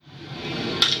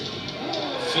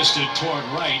Fisted toward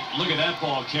right. Look at that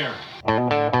ball carry.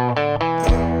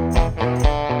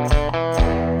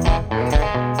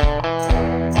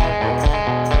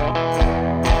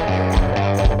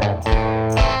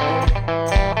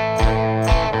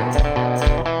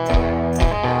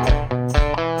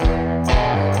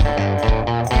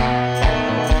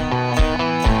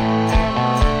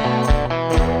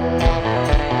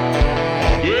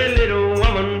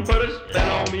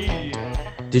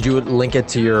 Did you link it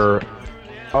to your...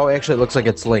 Oh, actually, it looks like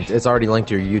it's linked. It's already linked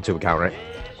to your YouTube account, right?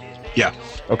 Yeah.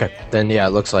 Okay. Then, yeah, it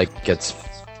looks like it's...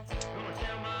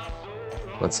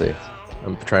 Let's see.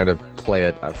 I'm trying to play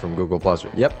it from Google+.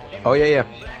 Yep. Oh, yeah.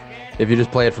 If you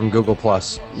just play it from Google+,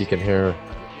 you can hear...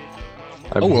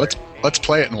 Let's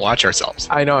play it and watch ourselves.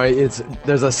 I know.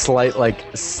 There's a slight,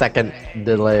 second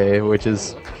delay, which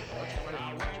is...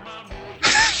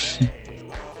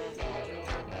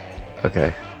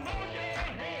 Okay.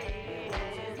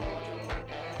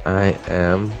 I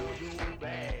am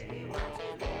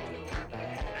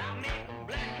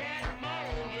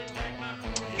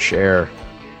share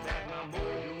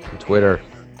on Twitter.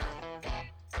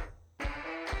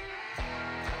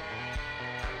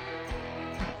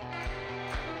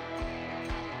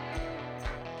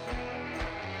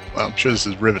 Well, I'm sure this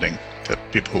is riveting to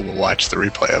people who will watch the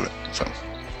replay of it. So.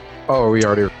 Oh, are we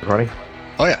already recording?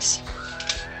 Oh, yes.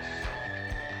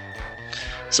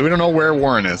 So we don't know where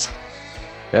Warren is.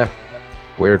 Yeah.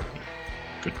 Weird.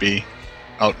 Could be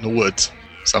out in the woods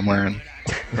somewhere in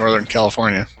Northern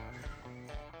California.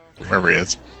 Wherever he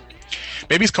is.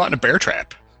 Maybe he's caught in a bear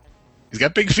trap. He's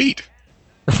got big feet.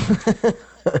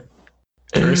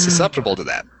 Very susceptible to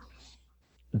that.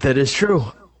 That is true.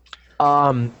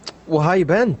 Well, how you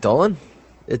been, Dolan?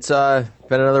 It's been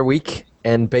another week,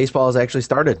 and baseball has actually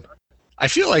started. I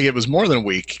feel like it was more than a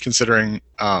week, considering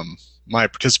my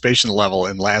participation level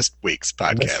in last week's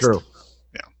podcast. That's true.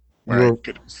 Yeah, where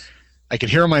I could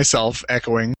hear myself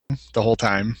echoing the whole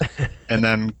time, and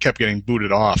then kept getting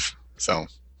booted off. So,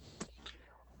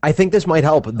 I think this might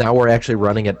help. Now we're actually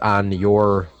running it on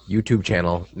your YouTube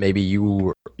channel. Maybe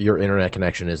your internet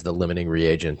connection is the limiting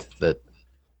reagent that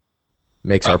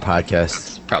makes our podcast.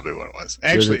 That's probably what it was.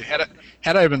 Actually,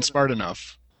 had I been smart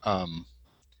enough,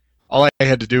 all I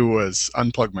had to do was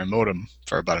unplug my modem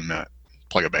for about a minute,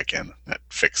 plug it back in. That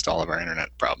fixed all of our internet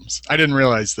problems. I didn't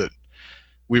realize that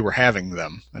we were having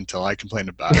them until I complained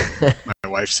about it. My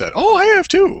wife said, "Oh, I have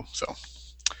too." So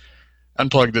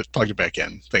unplugged it, plugged it back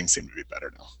in. Things seem to be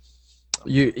better now.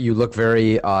 You look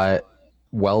very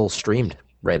well streamed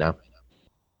right now.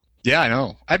 Yeah, I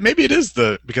know. Maybe it is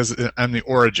because I'm the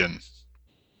Origin.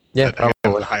 Yeah, I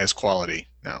have the highest quality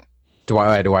now. Do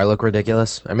I look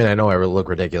ridiculous? I mean, I know I look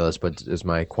ridiculous, but is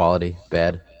my quality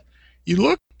bad? You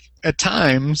look at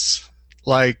times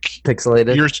like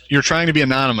pixelated. You're trying to be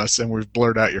anonymous, and we've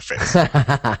blurred out your face.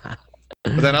 But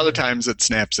then other times it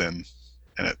snaps in,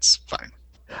 and it's fine.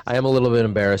 I am a little bit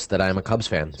embarrassed that I'm a Cubs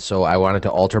fan, so I wanted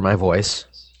to alter my voice.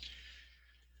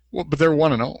 Well, but they're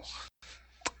 1-0.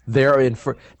 They're in.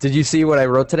 Did you see what I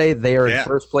wrote today? They are in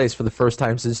first place for the first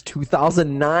time since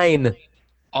 2009.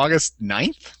 August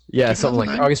 9th? Yeah, something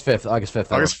like August 5th. August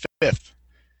 5th. August 5th.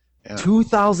 Yeah.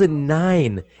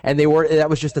 2009, and that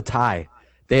was just a tie.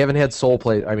 They haven't had sole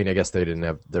play. I mean, I guess they didn't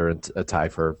have. They're a tie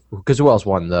for because who else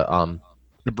won the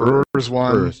Brewers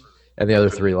won. Brewers, and the other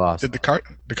three lost. Did the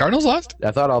Cardinals lost?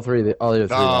 I thought all the other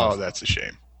three lost. Oh, that's a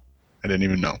shame. I didn't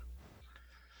even know.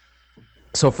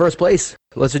 So first place.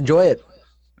 Let's enjoy it.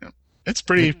 Yeah. It's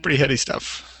pretty heady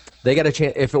stuff. They got a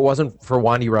chance. If it wasn't for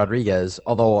Wandy Rodriguez,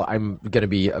 although I'm going to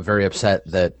be very upset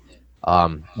that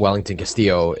Wellington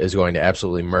Castillo is going to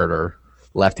absolutely murder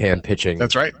left-hand pitching.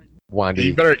 That's right.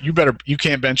 Wandy. You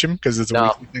can't bench him because it's a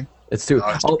weekly thing. It's too. Oh,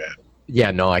 it's too bad.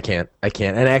 Yeah, no, I can't.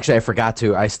 And actually, I forgot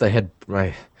to. I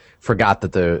forgot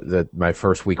that my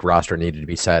first week roster needed to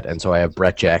be set, and so I have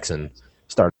Brett Jackson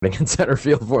starting in center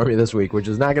field for me this week, which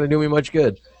is not going to do me much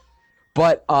good.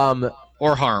 But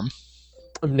or harm.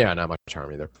 No, not much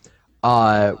harm either.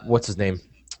 What's his name?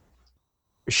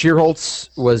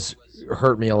 Shearholtz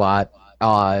hurt me a lot.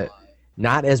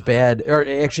 Not as bad, or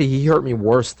actually, he hurt me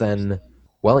worse than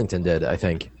Wellington did, I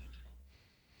think.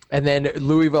 And then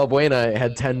Louis Valbuena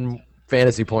had 10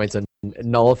 fantasy points and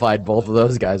nullified both of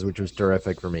those guys, which was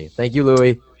terrific for me. Thank you,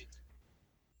 Louis.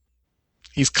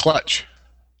 He's clutch.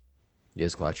 He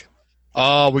is clutch.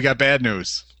 Oh, we got bad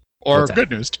news. Or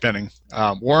good news, depending.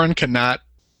 Warren cannot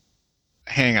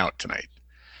hang out tonight.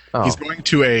 Oh. He's going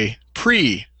to a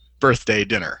pre-birthday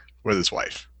dinner with his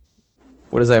wife.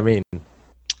 What does that mean?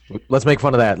 Let's make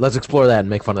fun of that. Let's explore that and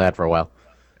make fun of that for a while.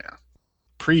 Yeah.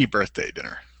 Pre-birthday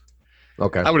dinner.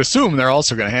 Okay. I would assume they're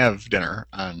also going to have dinner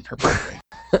on her birthday.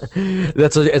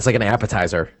 It's like an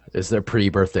appetizer. It's their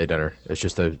pre-birthday dinner. It's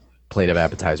just a plate of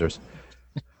appetizers.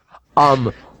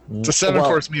 It's a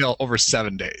seven-course meal over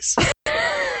 7 days.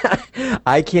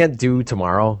 I can't do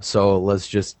tomorrow, so let's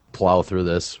just plow through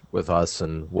this with us,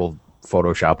 and we'll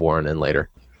Photoshop Warren in later.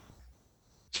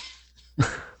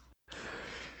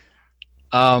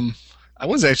 I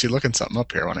was actually looking something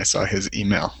up here when I saw his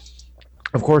email.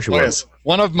 Of course you was. Yes,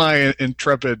 one of my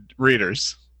intrepid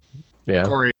readers, Yeah.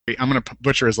 Corey, I'm going to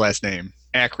butcher his last name,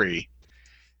 Acri,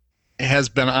 has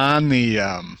been on the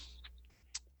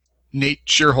Nate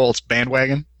Shearholtz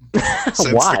bandwagon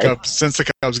since Why?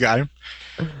 the Cubs got him.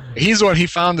 He's the one. He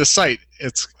found the site.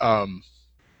 It's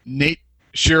Nate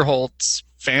Shearholtz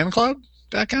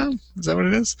fanclub.com. Is that what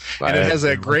it is? And it has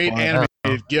a great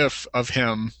animated GIF of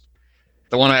him,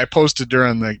 the one I posted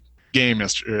during the game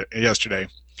yesterday,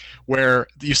 where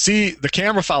you see the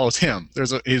camera follows him.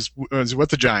 He's with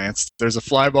the Giants. There's a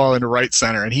fly ball into right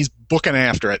center, and he's booking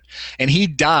after it. And he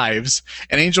dives,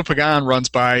 and Angel Pagan runs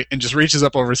by and just reaches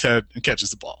up over his head and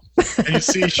catches the ball. And you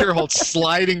see Shearholtz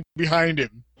sliding behind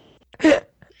him.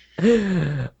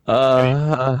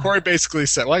 Corey basically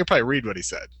said, well, I could probably read what he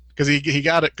said, because he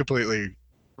got it completely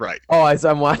right. Oh, as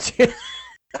I'm watching.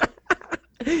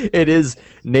 It is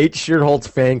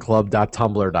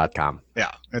NateShearholtzFanclub.tumblr.com.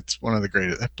 Yeah, it's one of the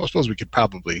greatest. I suppose we could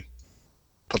probably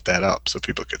put that up so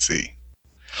people could see.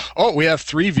 Oh, we have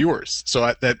 3 viewers.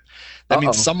 So that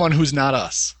means someone who's not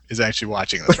us is actually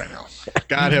watching this right now.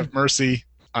 God have mercy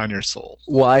on your soul.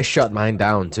 Well, I shut mine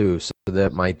down too, so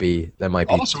that might be.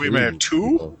 Oh, so we may have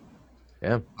 2? people.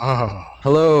 Yeah. Oh.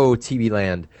 Hello, TV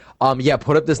Land. Yeah,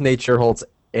 put up this Nate Shearholtz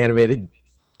animated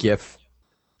GIF.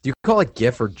 Do you call it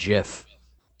GIF or GIF?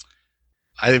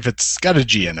 If it's got a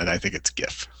G in it, I think it's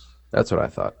GIF. That's what I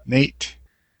thought. Nate.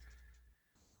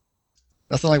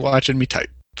 Nothing like watching me type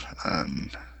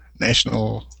on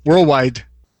worldwide.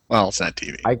 Well, it's not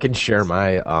TV. I can share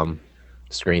my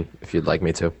screen if you'd like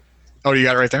me to. Oh, you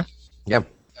got it right there? Yeah.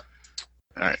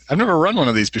 All right. I've never run one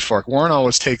of these before. Warren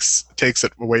always takes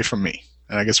it away from me,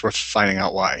 and I guess we're finding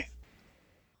out why.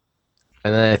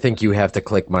 And then I think you have to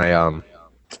click my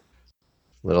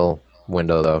little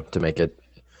window though to make it.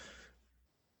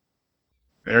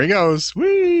 There he goes.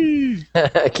 Whee!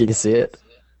 Can you see it?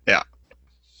 Yeah.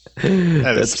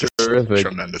 That's just terrific.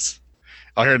 Tremendous.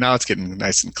 Oh, here, now it's getting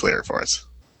nice and clear for us.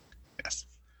 Yes.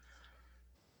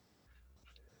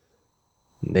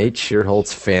 Nate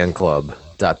Shearholtz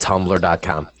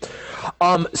Fanclub.tumblr.com.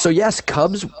 So yes,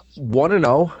 Cubs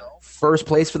 1-0, first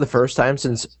place for the first time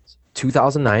since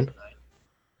 2009.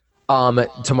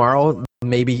 Tomorrow,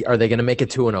 maybe are they going to make it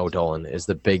 2-0? Dolan is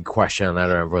the big question on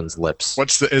everyone's lips.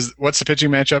 What's the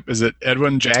pitching matchup? Is it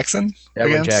Edwin Jackson?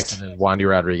 Edwin Jackson and Wandy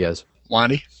Rodriguez.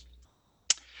 Wandy.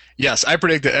 Yes, I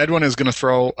predict that Edwin is going to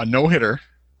throw a no-hitter.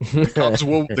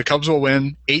 The Cubs will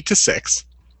win 8-6.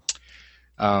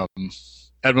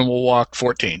 Edwin will walk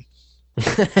 14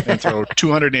 and throw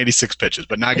 286 pitches,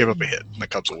 but not give up a hit. And the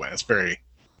Cubs will win.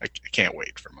 I can't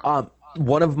wait for my.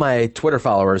 One of my Twitter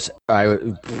followers, I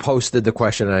posted the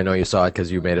question, and I know you saw it because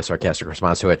you made a sarcastic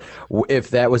response to it.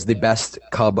 If that was the best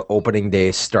Cub opening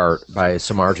day start by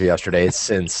Samardzija yesterday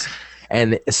since,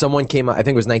 and someone came, I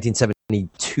think it was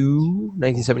 1972,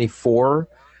 1974,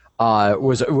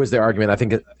 was their argument. I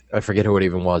think I forget who it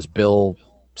even was. Bill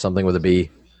something with a B.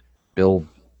 Bill,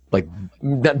 like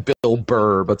not Bill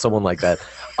Burr, but someone like that.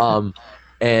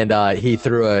 And he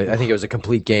threw I think it was a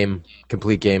complete game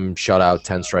shutout,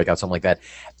 10 strikeouts, something like that.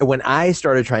 And when I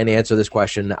started trying to answer this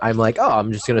question, I'm like,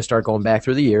 I'm just going to start going back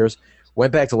through the years.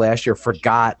 Went back to last year,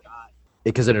 forgot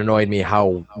because it annoyed me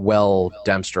how well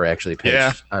Dempster actually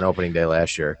pitched on opening day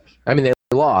last year. I mean, they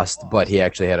lost, but he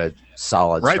actually had a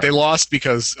solid start. They lost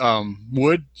because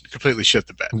Wood completely shit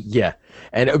the bed. Yeah.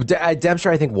 And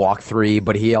Dempster, I think, walked 3,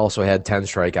 but he also had 10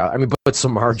 strikeouts. I mean, but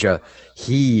Samardzija,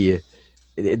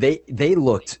 They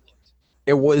looked.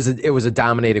 It was a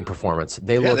dominating performance.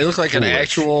 They looked like an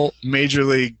actual Major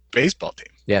League Baseball team.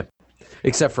 Yeah,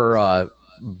 except for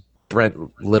Brent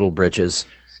Littlebridges.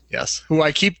 Yes, who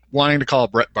I keep wanting to call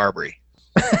Brett Barbary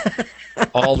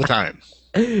all the time.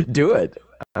 Do it.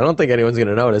 I don't think anyone's going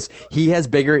to notice. He has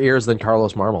bigger ears than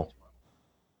Carlos Marmol.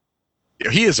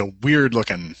 He is a weird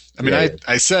looking. I mean,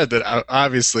 I said that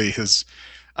obviously his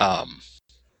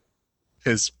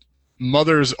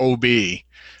mother's OB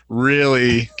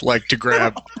really liked to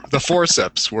grab the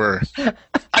forceps where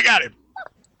I got him.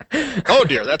 Oh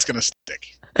dear, that's gonna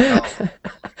stick.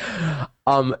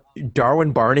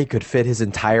 Darwin Barney could fit his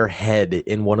entire head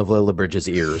in one of Littlebridge's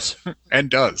ears. And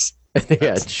does.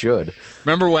 Yeah, it should.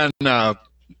 Remember when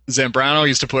Zambrano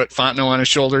used to put Fontenot on his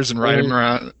shoulders and ride him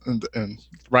around and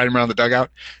ride him around the dugout.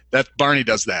 That Barney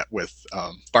does that with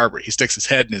Barbary. He sticks his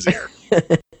head in his ear,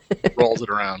 rolls it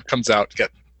around, comes out,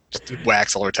 got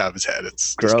wax all over top of his head.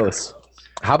 It's gross.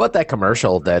 How about that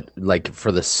commercial that, like,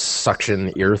 for the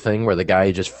suction ear thing where the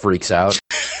guy just freaks out?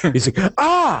 He's like,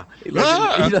 He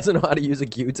doesn't know how to use a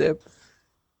Q-tip.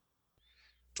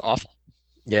 It's awful.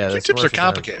 Yeah, Q-tips are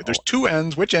complicated. There's two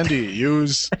ends. Which end do you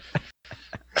use?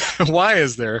 Why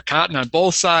is there cotton on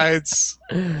both sides?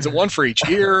 Is it one for each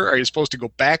ear? Are you supposed to go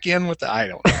back in with the? I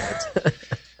don't know.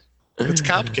 It's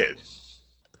complicated.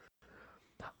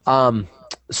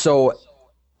 So,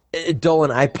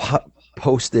 Dolan, I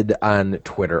posted on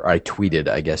Twitter, I tweeted,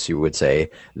 I guess you would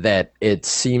say, that it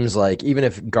seems like even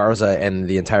if Garza and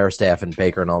the entire staff and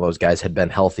Baker and all those guys had been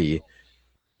healthy,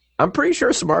 I'm pretty sure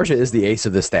Samardzija is the ace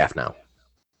of the staff now.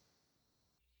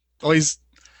 Well,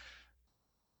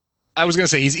 I was going to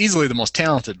say he's easily the most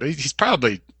talented, but he's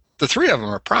probably, the three of them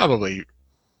are probably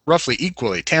roughly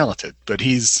equally talented, but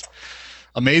he's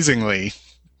amazingly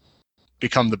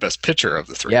become the best pitcher of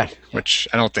the three, which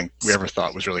I don't think we ever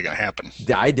thought was really going to happen.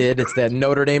 I did. It's that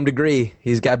Notre Dame degree.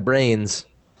 He's got brains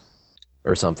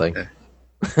or something.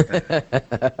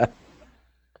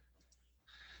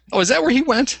 Oh, is that where he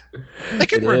went? I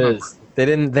couldn't remember.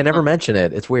 They never mention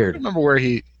it. It's weird. I remember where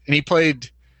he played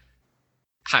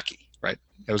hockey, right?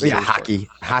 That was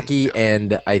hockey,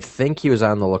 and I think he was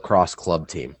on the lacrosse club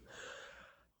team.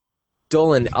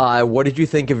 Dolan, what did you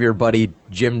think of your buddy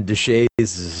Jim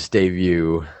Deshaies'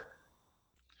 debut?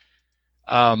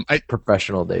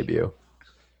 Professional debut.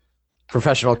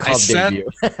 Professional club debut.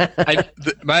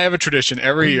 I have a tradition.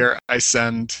 Every year I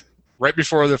send, right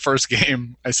before the first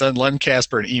game, I send Len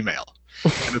Casper an email.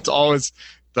 And it's always,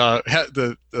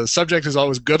 the subject is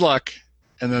always good luck,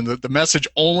 and then the message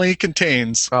only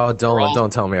contains... Oh, Dolan,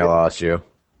 don't tell me I lost you.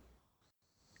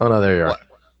 Oh, no, there you are. What?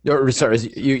 Sorry,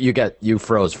 you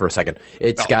froze for a second.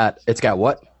 It's got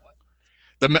what?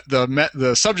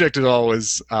 The subject is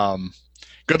always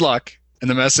good luck, and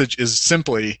the message is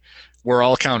simply we're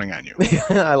all counting on you.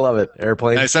 I love it.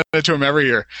 Airplane. I send it to him every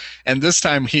year, and this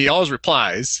time he always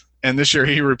replies. And this year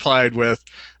he replied with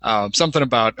something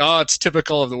about, it's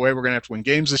typical of the way we're going to have to win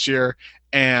games this year,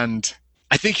 and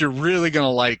I think you're really going to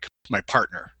like my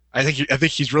partner. I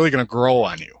think he's really going to grow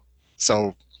on you.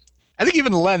 So. I think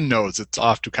even Len knows it's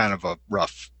off to kind of a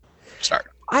rough start.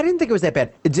 I didn't think it was that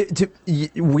bad. You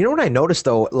know what I noticed,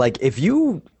 though? Like, if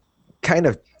you kind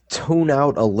of tune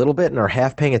out a little bit and are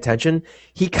half paying attention,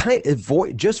 he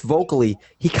just vocally,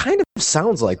 he kind of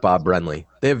sounds like Bob Brenly.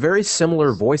 They have very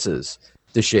similar voices,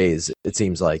 Deshaies, it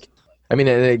seems like. I mean,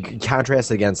 it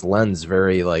contrasts against Len's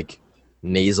very, like,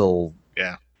 nasal,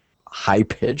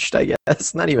 high-pitched, I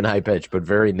guess. Not even high-pitched, but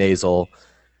very nasal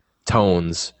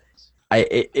tones.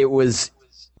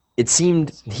 It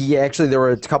seemed there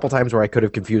were a couple times where I could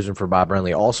have confused him for Bob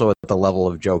Brenly, also at the level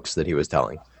of jokes that he was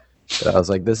telling. But I was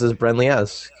like, this is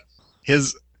Brenly-esque.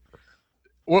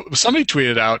 Somebody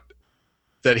tweeted out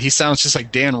that he sounds just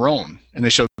like Dan Roan, and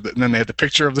and then they had the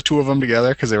picture of the two of them together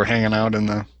because they were hanging out in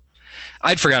the.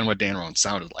 I'd forgotten what Dan Roan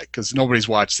sounded like because nobody's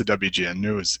watched the WGN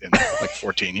News in like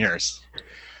 14 years.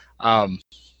 I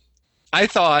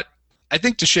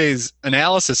think Deshaies'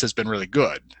 analysis has been really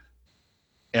good.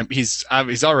 And he's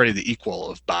already the equal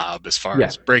of Bob as far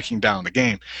as breaking down the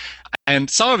game, and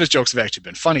some of his jokes have actually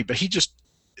been funny. But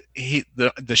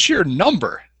the sheer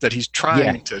number that he's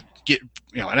trying to get,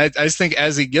 and I just think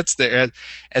as he gets there,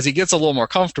 as he gets a little more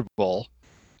comfortable,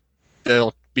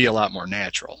 it'll be a lot more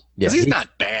natural. Because he's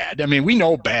not bad. I mean, we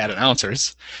know bad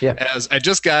announcers. Yeah. As I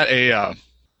just got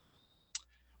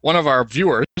one of our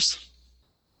viewers,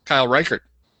 Kyle Reichert.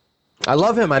 I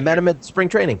love him. I met him at spring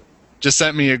training. Just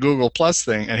sent me a Google Plus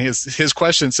thing, and his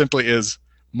question simply is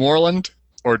Moreland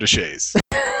or Deshaies.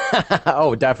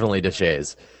 Oh, definitely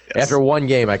Deshaies. Yes. After one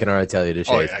game, I can already tell you Deshaies.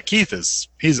 Oh yeah, Keith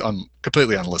he's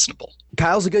completely unlistenable.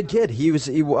 Kyle's a good kid. He was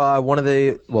one of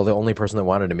the only person that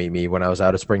wanted to meet me when I was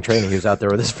out of spring training. He was out there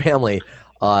with his family,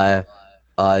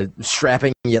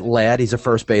 strapping lad. He's a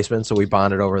first baseman, so we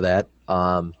bonded over that.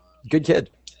 Good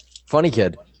kid, funny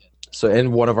kid. So,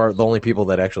 and one of the only people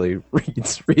that actually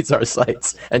reads our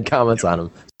sites and comments on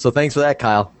them. So thanks for that,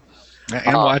 Kyle.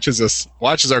 And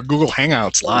watches our Google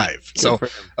Hangouts live. So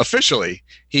officially,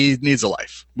 he needs a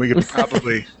life. We could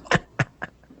probably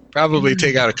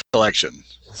take out a collection.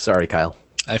 Sorry, Kyle.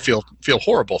 I feel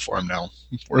horrible for him now,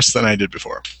 worse than I did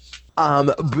before.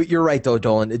 But you're right, though,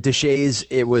 Dolan. Deshaies,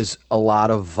 it was a lot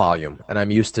of volume, and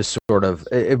I'm used to sort of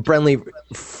Brenly.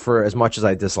 For as much as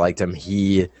I disliked him,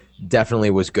 he definitely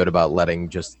was good about letting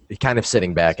just kind of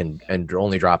sitting back and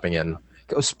only dropping in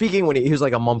speaking when he was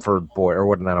like a Mumford boy, or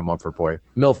what? Not a Mumford boy,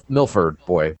 Milford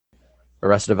boy.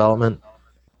 Arrested Development.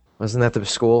 Wasn't that the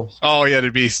school? Oh yeah,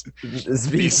 to be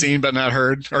seen but not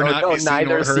heard, or not no, be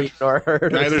neither seen nor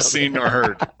heard. Neither seen nor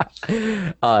heard.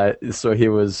 So he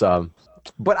was.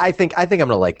 But I think I'm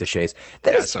gonna like Deshaies.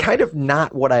 That is kind of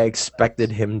not what I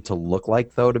expected him to look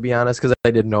like, though. To be honest, because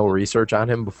I did no research on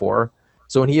him before.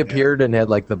 So when he appeared and had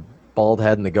like the bald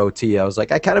head and the goatee, I was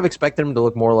like, I kind of expected him to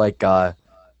look more like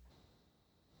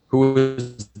who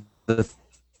was the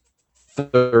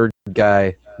third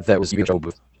guy that was Joe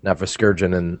Booth, not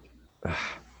Veskurgin, and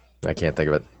I can't think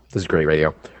of it. This is great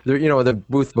radio. The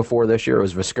booth before this year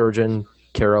was Veskurgin,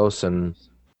 Karros, and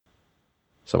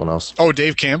someone else. Oh,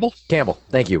 Dave Campbell? Campbell,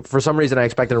 thank you. For some reason, I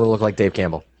expected him to look like Dave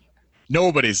Campbell.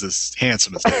 Nobody's as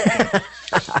handsome as Dave Campbell.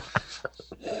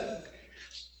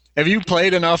 Have you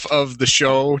played enough of the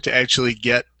show to actually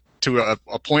get to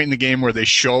a point in the game where they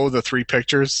show the 3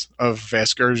 pictures of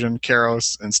Veskurgin,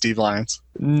 Karros, and Steve Lyons?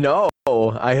 No,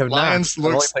 I have not. Lyons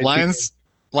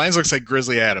looks like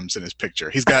Grizzly Adams in his picture.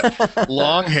 He's got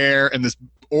long hair and this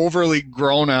overly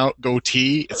grown out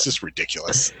goatee. It's just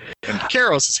ridiculous. And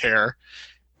Karros' hair,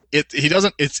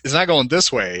 it's not going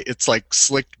this way. It's like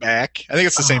slicked back. I think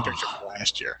it's the same picture from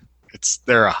last year.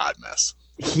 They're a hot mess.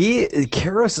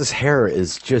 Karros' hair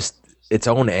is just its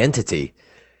own entity.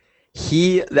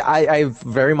 I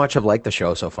very much have liked the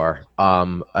show so far.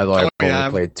 Although I've only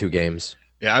played 2 games.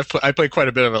 Yeah, I played quite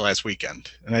a bit of it last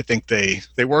weekend, and I think they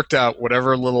worked out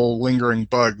whatever little lingering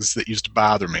bugs that used to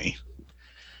bother me.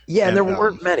 Yeah, and there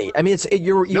weren't many. I mean,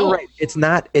 you're right.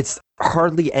 It's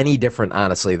hardly any different,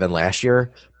 honestly, than last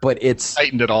year. But it's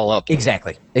tightened it all up.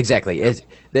 Exactly.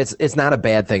 It's not a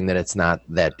bad thing that it's not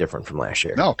that different from last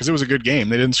year. No, because it was a good game.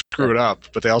 They didn't screw it up,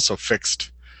 but they also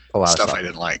fixed a lot of stuff I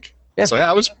didn't like. Yeah. So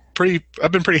yeah,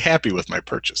 I've been pretty happy with my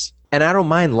purchase. And I don't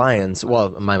mind Lions.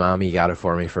 Well, my mommy got it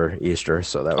for me for Easter,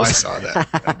 so that was. I saw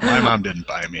that. My mom didn't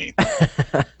buy me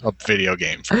a video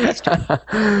game for Easter.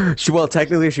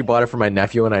 Technically, she bought it for my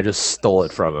nephew, and I just stole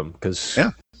it from him because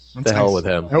the hell with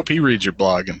him. I hope he reads your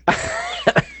blog and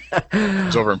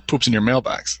goes over and poops in your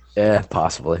mailbox. Yeah,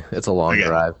 possibly. It's a long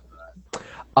drive.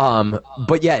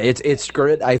 But yeah, it's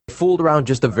great. I fooled around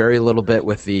just a very little bit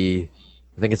with I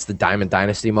think it's the Diamond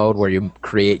Dynasty mode where you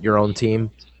create your own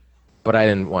team. But I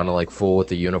didn't want to fool with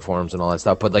the uniforms and all that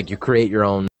stuff. But you create your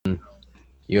own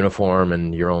uniform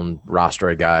and your own roster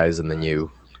of guys, and then you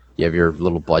have your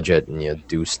little budget and you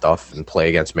do stuff and play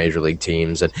against major league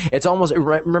teams. And it's almost,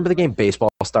 remember the game Baseball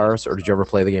Stars, or did you ever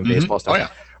play the game Baseball Stars? Oh, yeah.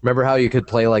 Remember how you could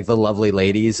play the lovely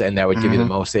ladies and that would give you the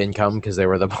most income because they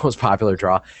were the most popular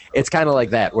draw? It's kind of like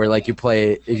that, where if you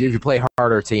play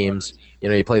harder teams,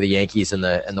 you play the Yankees and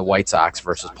the White Sox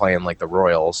versus playing the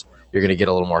Royals. You're going to get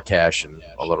a little more cash and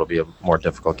a little be a more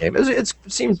difficult game. It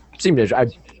seemed interesting. I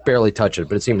barely touched it,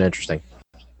 but it seemed interesting.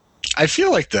 I feel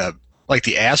like the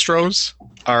Astros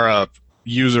are a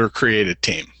user created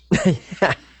team.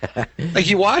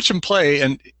 You watch them play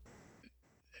and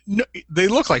they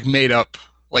look like made up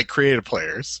creative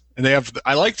players, and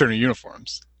I like their new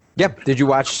uniforms. Yep. Did you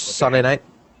watch Sunday night?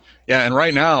 Yeah, and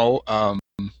right now,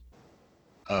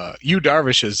 Yu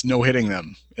Darvish is no hitting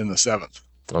them in the 7th.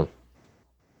 Oh.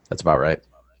 That's about right.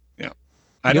 Yeah,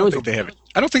 I don't think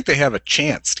they have a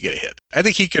chance to get a hit. I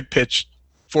think he could pitch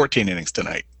 14 innings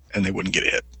tonight, and they wouldn't get a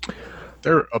hit.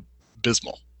 They're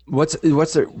abysmal. What's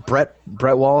their Brett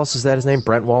Wallace? Is that his name?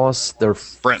 Brent Wallace.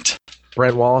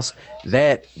 Brent Wallace.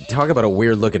 Talk about a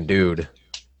weird looking dude.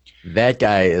 That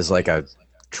guy is like a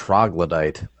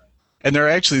troglodyte. And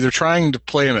they're trying to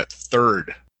play him at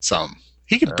third.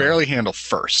 He can barely handle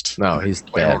first. No, he's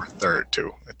bad. Over third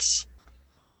too. It's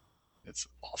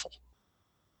awful.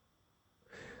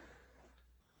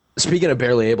 Speaking of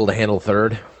barely able to handle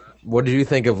third, what did you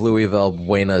think of Luis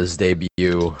Valbuena's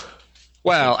debut?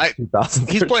 Well,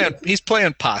 he's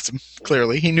playing possum.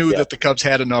 Clearly, he knew that the Cubs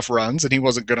had enough runs, and he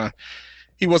wasn't gonna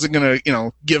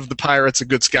give the Pirates a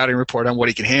good scouting report on what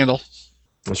he can handle.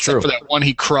 That's true. For that one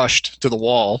he crushed to the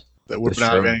wall that would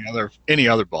not have any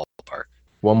other ballpark.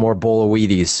 One more bowl of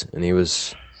Wheaties, and he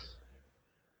was.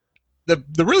 The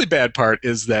really bad part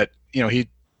is that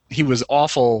he was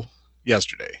awful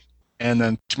yesterday, and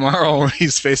then tomorrow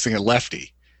he's facing a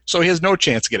lefty, so he has no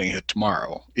chance of getting hit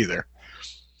tomorrow either.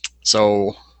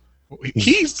 So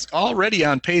he's already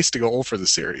on pace to go 0 for the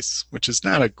series, which is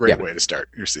not a great way to start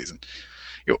your season.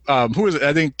 Who is it?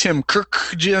 I think Tim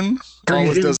Kirkjian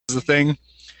always does the thing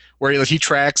where he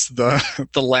tracks the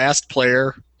last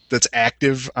player that's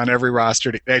active on every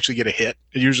roster to actually get a hit.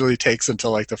 It usually takes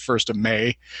until the 1st of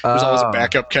May. There's always a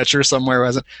backup catcher somewhere.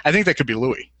 I think that could be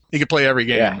Louis. He could play every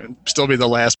game and still be the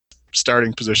last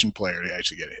starting position player to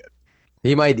actually get a hit.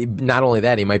 He might not only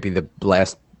that, he might be the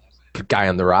last guy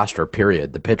on the roster.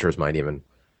 Period. The pitchers might even.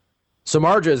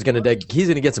 Samardzija is he's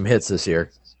gonna get some hits this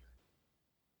year.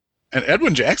 And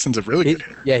Edwin Jackson's a really good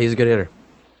hitter. Yeah, he's a good hitter.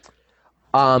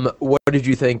 What did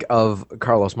you think of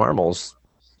Carlos Marmol's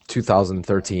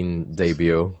 2013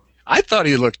 debut? I thought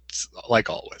he looked like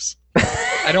always.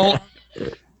 I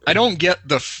don't get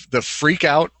the freak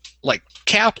out. Like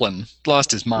Kaplan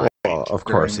lost his mind. Well, of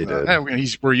course he did.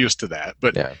 We're used to that,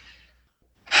 but yeah.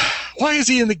 Why is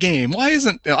he in the game? Why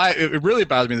isn't it really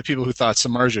bothered me the people who thought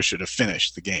Samardzija should have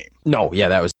finished the game? No, yeah,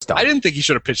 that was dumb. I didn't think he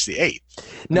should have pitched the 8th.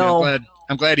 No,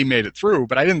 I'm glad he made it through,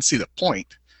 but I didn't see the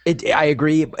point. I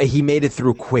agree. He made it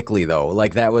through quickly though.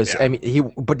 Like that was. Yeah. I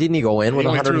mean, but didn't he go in with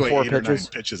 104 pitches?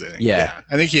 Pitches, I think. Yeah,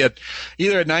 I think he had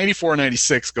either 94 or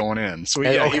 96 going in. So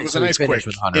he was a nice quick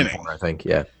inning. I think.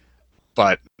 Yeah,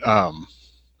 but I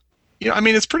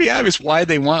mean, it's pretty obvious why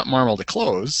they want Marmol to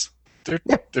close.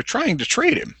 They're trying to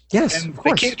trade him. Yes, and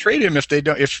they can't trade him if they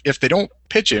don't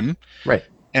pitch him. Right.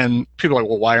 And people are like,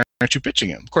 well, why aren't you pitching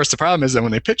him? Of course, the problem is that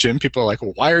when they pitch him, people are like,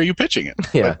 well, why are you pitching him?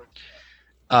 Yeah.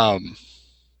 But,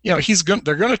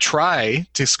 they're going to try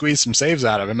to squeeze some saves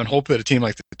out of him and hope that a team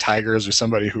like the Tigers or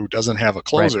somebody who doesn't have a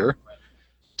closer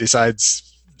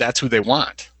decides that's who they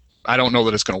want. I don't know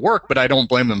that it's going to work, but I don't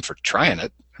blame them for trying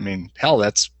it. I mean, hell,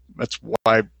 that's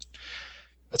why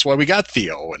we got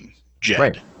Theo and Jed.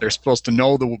 Right. They're supposed to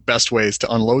know the best ways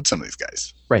to unload some of these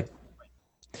guys. Right.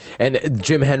 And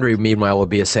Jim Hendry, meanwhile, will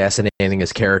be assassinating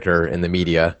his character in the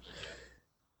media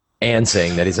and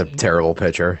saying that he's a terrible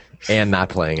pitcher and not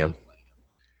playing him.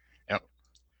 Yep.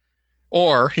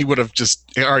 Or he would have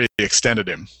just already extended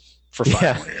him for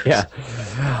 5 more years. Yeah.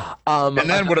 And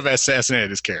then would have assassinated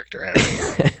his character.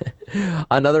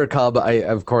 Another Cub,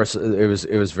 of course, it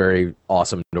was very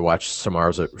awesome to watch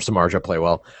Samardzija play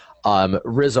well.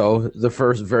 Rizzo,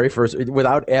 very first,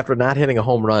 after not hitting a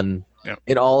home run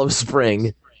in all of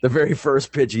spring, the very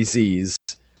first pitch he sees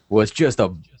was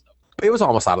it was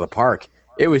almost out of the park.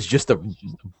 It was just a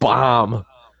bomb.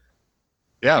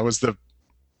 Yeah, it was the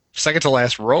second to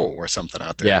last row or something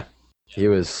out there. Yeah, he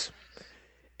was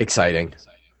exciting.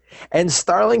 And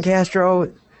Starlin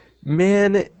Castro,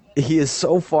 man, he is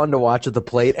so fun to watch at the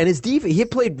plate. And his defense, he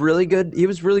played really good. He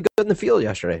was really good in the field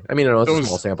yesterday. I mean, I know it's a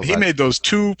small sample size. He made those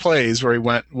 2 plays where he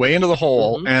went way into the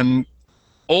hole, and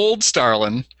old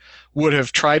Starlin would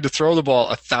have tried to throw the ball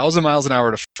 1,000 miles an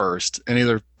hour to first and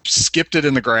either skipped it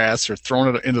in the grass or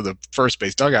thrown it into the first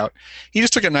base dugout. He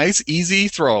just took a nice, easy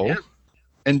throw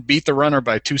and beat the runner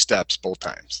by 2 steps both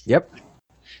times. Yep.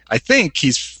 I think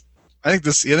he's going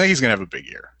to have a big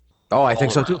year. Oh, I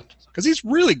think so too. Because he's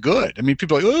really good. I mean,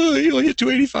 people are like, oh, he only hit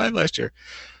 285 last year.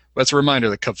 But it's a reminder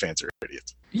that Cub fans are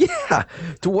idiots. Yeah.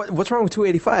 What's wrong with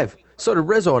 285? So did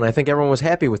Rizzo, and I think everyone was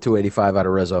happy with 285 out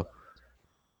of Rizzo.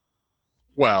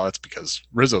 Well, that's because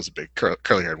Rizzo's a big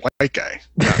curly-haired white guy,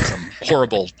 not some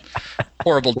horrible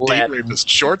date rapist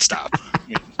shortstop. I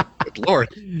mean, good Lord.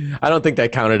 I don't think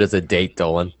that counted as a date,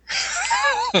 Dolan.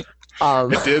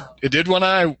 It did when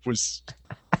I was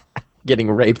getting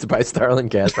raped by Starlin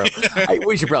Castro.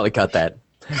 We should probably cut that.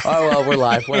 Oh, well, we're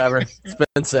live. Whatever. It's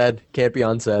been said. Can't be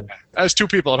unsaid. There's 2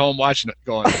 people at home watching it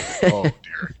going, oh,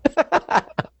 dear.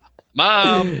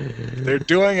 Mom, they're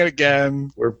doing it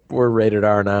again. We're rated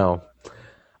R now.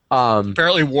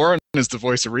 Apparently Warren is the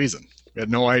voice of reason. We had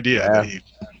no idea that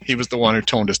he was the one who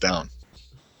toned us down.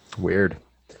 Weird.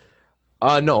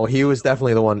 No, he was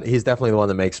definitely the one. He's definitely the one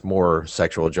that makes more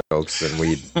sexual jokes than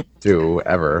we do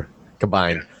ever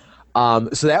combined.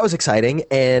 So that was exciting,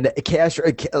 and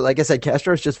Castro, like I said,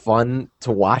 Castro is just fun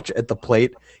to watch at the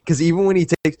plate because even when he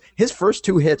takes his first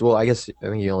 2 hits, well, I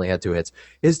think he only had 2 hits.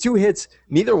 His 2 hits,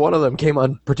 neither one of them came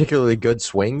on particularly good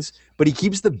swings, but he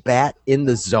keeps the bat in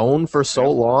the zone for so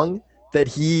long that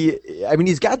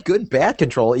he's got good bat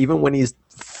control even when he's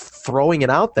throwing it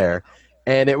out there,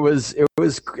 and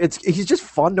he's just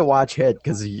fun to watch hit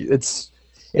because it's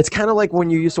kind of like when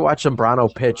you used to watch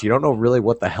Zambrano pitch. You don't know really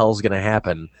what the hell's going to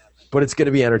happen. But it's going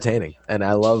to be entertaining, and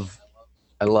I love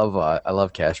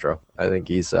Castro. I think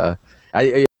he's a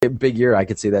big year. I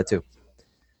could see that too.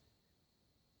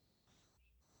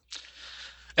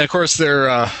 And of course,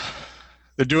 they're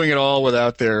doing it all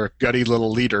without their gutty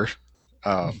little leader,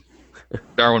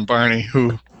 Darwin Barney,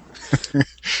 who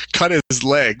cut his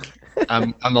leg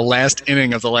on the last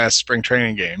inning of the last spring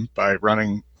training game by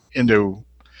running into.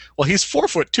 Well, he's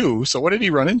 4'2", so what did he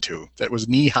run into? That was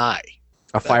knee high.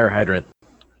 A fire hydrant.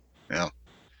 Yeah,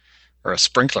 or a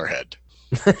sprinkler head.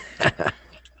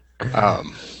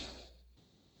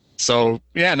 So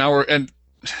yeah, now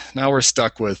we're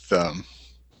stuck with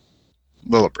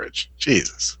Lillibridge.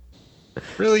 Jesus,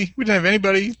 really? We didn't have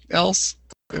anybody else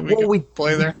We Well, we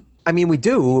play there. I mean, we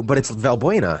do, but it's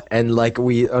Valbuena, and like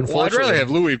we Well, unfortunately.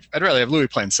 I'd rather have Louis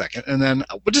playing second, and then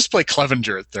we'll just play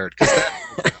Clevenger at third.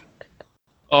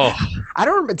 Oh, I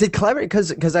don't remember. Did Clevenger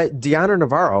because Deanna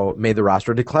Navarro made the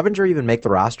roster? Did Clevenger even make the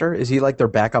roster? Is he like their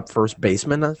backup first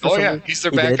baseman? He's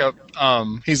their backup.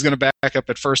 He's going to back up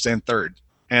at first and third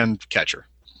and catcher.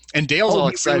 And Dale's all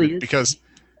excited because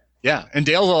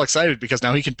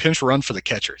now he can pinch run for the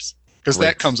catchers because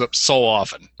that comes up so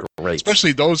often. Great.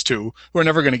 Especially those two who are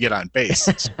never going to get on base.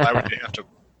 So why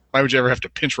would you ever have to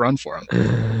pinch run for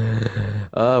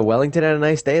them? Wellington had a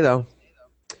nice day though.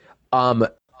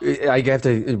 I have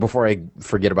to, before I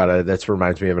forget about it, that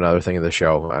reminds me of another thing of the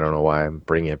show. I don't know why I'm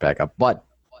bringing it back up, but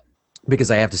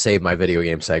because I have to save my video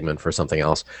game segment for something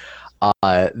else.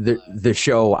 The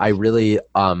show, I really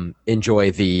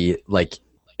enjoy the,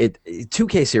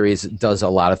 2K series does a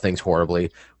lot of things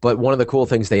horribly, but one of the cool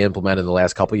things they implemented in the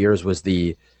last couple of years was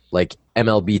the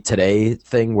MLB Today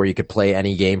thing where you could play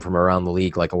any game from around the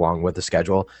league along with the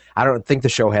schedule. I don't think the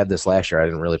show had this last year. I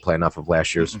didn't really play enough of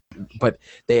last year's, but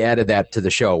they added that to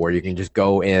the show where you can just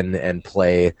go in and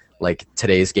play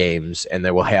today's games, and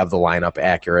they will have the lineup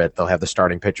accurate. They'll have the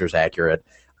starting pitchers accurate.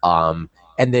 And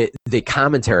the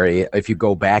commentary, if you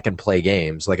go back and play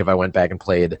games, if I went back and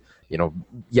played,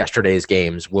 yesterday's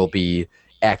games, will be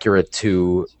accurate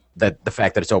to the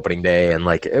fact that it's opening day, and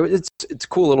it's a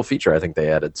cool little feature I think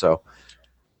they added. So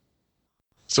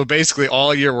basically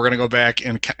all year we're going to go back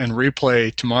and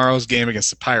replay tomorrow's game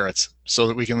against the Pirates so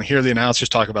that we can hear the announcers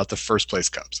talk about the first place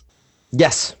Cubs.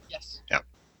 Yes. Yep.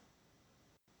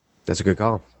 That's a good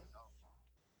call.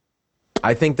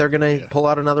 I think they're going to pull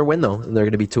out another win though, and they're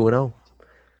going to be 2-0,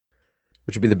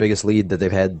 which would be the biggest lead that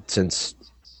they've had since,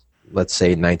 let's say,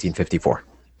 1954.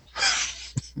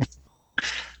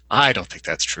 I don't think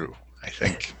that's true. I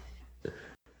think.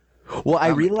 Well, I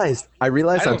realized on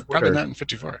Twitter, probably not in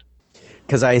 54.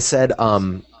 Because I said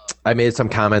I made some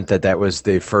comment that was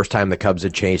the first time the Cubs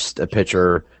had chased a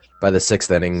pitcher by the sixth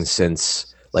inning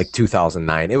since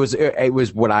 2009. It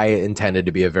was what I intended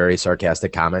to be a very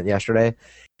sarcastic comment yesterday,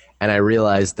 and I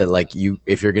realized that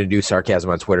if you're going to do sarcasm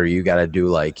on Twitter, you got to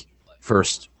do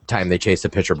first time they chased a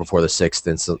pitcher before the sixth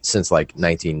since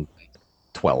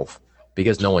 1912.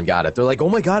 Because no one got it. They're like, oh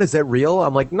my God, is that real?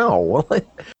 I'm like, no.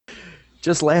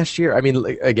 Just last year. I mean,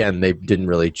 again, they didn't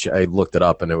really. I looked it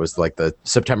up, and it was the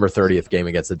September 30th game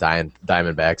against the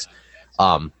Diamondbacks.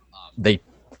 They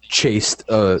chased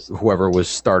whoever was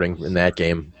starting in that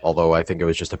game, although I think it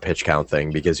was just a pitch count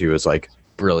thing because he was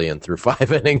brilliant through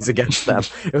 5 innings against them.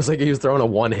 It was he was throwing a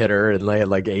one-hitter, and they had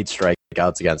 8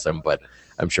 strikeouts against him, but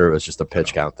I'm sure it was just a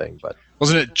pitch count thing. But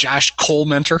wasn't it Josh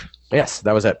Colementor? Yes,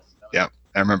 that was it. Yeah.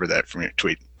 I remember that from your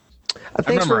tweet.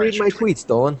 Thanks for reading my tweets,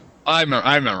 Dolan. I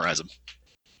memorize them.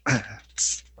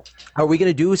 Are we going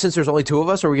to do, since there's only 2 of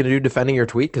us, are we going to do defending your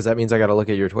tweet? Because that means I got to look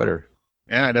at your Twitter.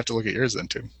 Yeah, I'd have to look at yours then,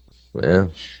 too. Yeah.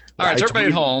 All right, so everybody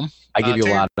at home. I give you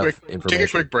a lot of information. Take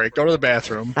a quick break. Go to the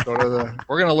bathroom.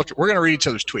 We're going to read each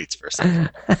other's tweets for a second.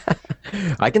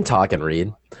 I can talk and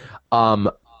read.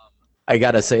 I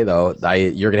gotta say though,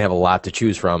 you're gonna have a lot to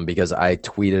choose from because I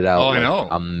tweeted out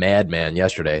a madman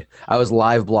yesterday. I was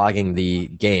live blogging the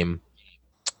game,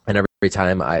 and every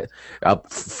time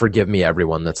forgive me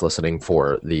everyone that's listening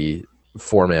for the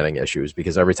formatting issues,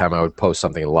 because every time I would post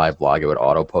something in a live blog, it would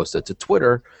auto post it to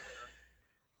Twitter,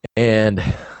 and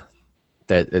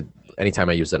anytime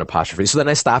I used an apostrophe. So then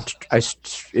I stopped.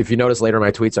 If you notice later in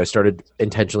my tweets, I started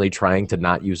intentionally trying to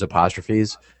not use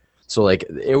apostrophes. So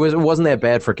it wasn't that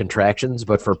bad for contractions,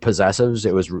 but for possessives,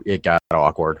 it got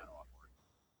awkward.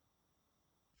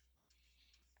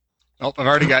 Oh, I've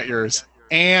already got yours,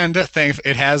 and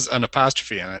it has an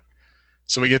apostrophe in it,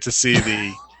 so we get to see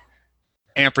the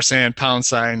ampersand #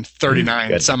 39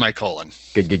 Good. semicolon.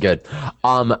 Good.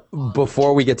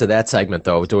 Before we get to that segment,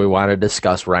 though, do we want to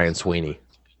discuss Ryan Sweeney?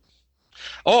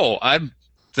 Oh, I think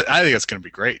it's going to be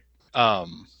great.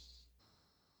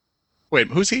 Wait,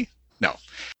 who's he? No.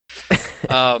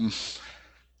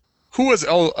 Who was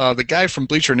the guy from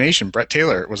Bleacher Nation, Brett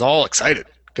Taylor, was all excited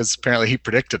because apparently he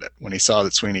predicted it when he saw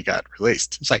that Sweeney got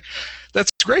released. It's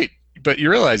that's great, but you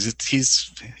realize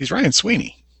he's Ryan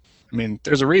Sweeney. I mean,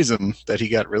 there's a reason that he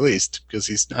got released because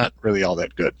he's not really all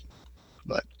that good.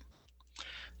 But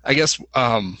I guess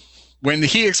when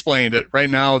he explained it, right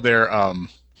now they're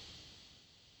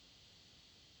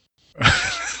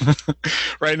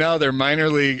right now they're minor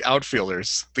league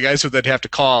outfielders. The guys who they'd have to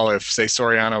call if, say,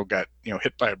 Soriano got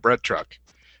hit by a bread truck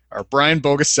are Brian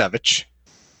Bogasevich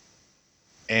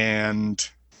and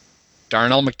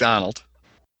Darnell McDonald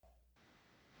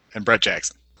and Brett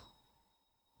Jackson,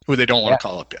 who they don't want to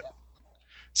call up yet.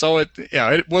 So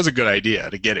it was a good idea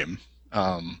to get him.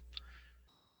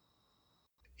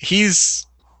 He's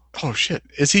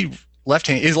is he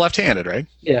left-handed? He's left-handed, right?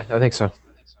 Yeah, I think so.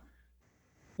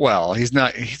 Well, he's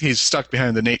not. He's stuck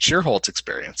behind the Nate Shearholtz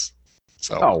experience.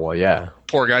 So, Oh well, yeah.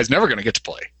 poor guy's never going to get to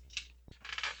play.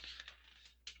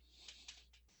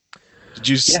 Did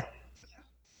you? Yeah.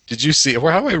 Did you see?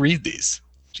 How do I read these?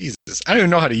 Jesus, I don't even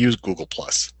know how to use Google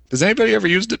Plus. Does anybody ever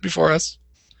used it before us?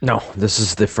 No, this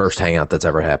is the first hangout that's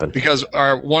ever happened. Because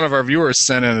one of our viewers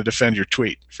sent in a defend your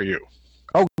tweet for you.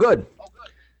 Oh, good.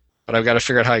 But I've got to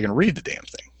figure out how you can read the damn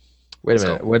thing. Wait a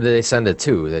minute. Where did they send it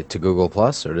to? To Google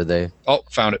Plus, or did they? Oh,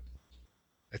 found it.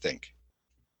 I think.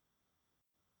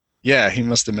 Yeah, he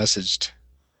must have messaged.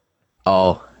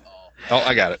 Oh,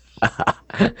 I got it.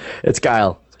 it's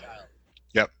Kyle.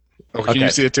 Yep. Oh, can you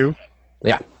see it too?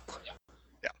 Yeah.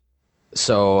 Yeah.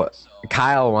 So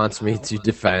Kyle wants me to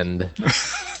defend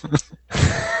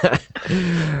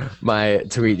my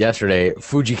tweet yesterday.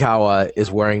 Fujikawa is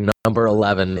wearing number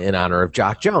 11 in honor of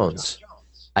Jock Jones.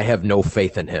 I have no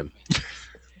faith in him.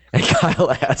 And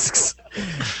Kyle asks,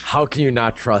 how can you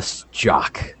not trust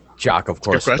Jock? Jock, of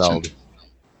course, spelled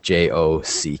Jock.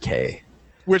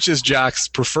 Which is Jock's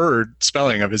preferred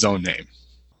spelling of his own name.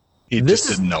 He just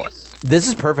didn't know it. This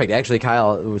is perfect. Actually,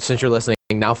 Kyle, since you're listening,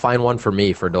 now find one for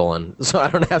me for Dolan, so I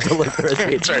don't have to look for a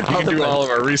tweet. That's right. You can do all of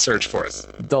our research for us.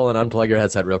 Dolan, unplug your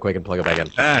headset real quick and plug it back in.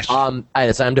 Ash. I'm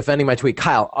defending my tweet.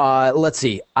 Kyle, let's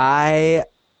see. First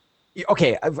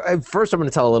I'm going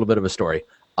to tell a little bit of a story.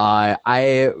 I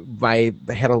had I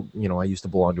used to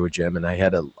belong to a gym, and I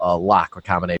had a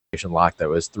combination lock that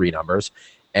was 3 numbers.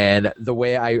 And the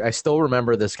way I still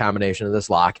remember this combination of this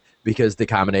lock, because the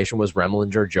combination was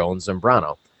Remlinger, Jones, and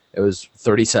Brano. It was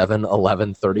 37,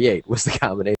 11, 38 was the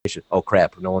combination. Oh,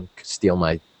 crap. No one could steal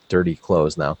my dirty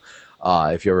clothes now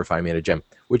if you ever find me at a gym,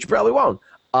 which you probably won't.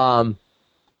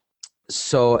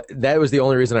 So that was the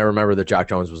only reason I remember that Jock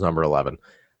Jones was number 11.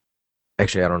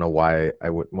 Actually, I don't know why I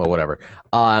would. Well, whatever.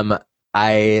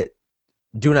 I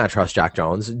do not trust Jock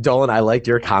Jones. Dolan, I liked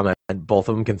your comment. Both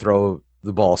of them can throw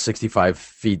the ball 65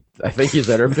 feet. I think you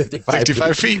said, or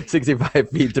 55 feet. 65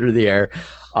 feet through the air.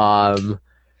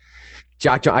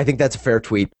 Jock Jones, I think that's a fair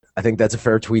tweet. I think that's a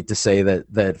fair tweet to say that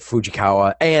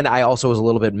Fujikawa, and I also was a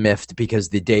little bit miffed because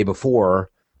the day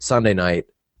before, Sunday night,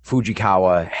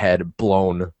 Fujikawa had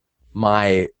blown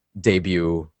my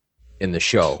debut in the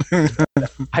show.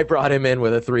 I brought him in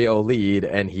with a 3-0 lead,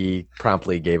 and he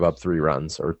promptly gave up 3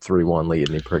 runs, or 3-1 lead,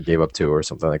 and he gave up 2 or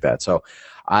something like that. So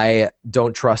I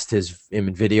don't trust him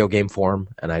in video game form,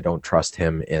 and I don't trust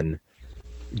him in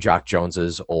Jock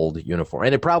Jones's old uniform.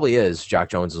 And it probably is Jock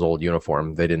Jones's old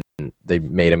uniform. They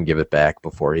made him give it back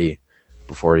before he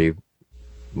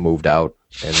moved out,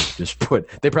 and just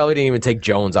they probably didn't even take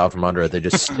Jones out from under it. They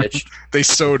just stitched. They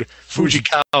sewed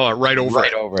Fujikawa right over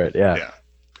it. Yeah.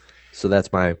 So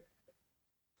that's my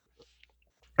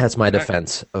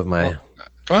defense of my.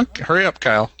 Come on, hurry up,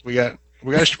 Kyle. We're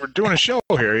doing a show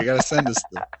here. You got to send us.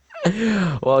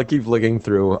 Well, I'll keep looking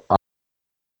through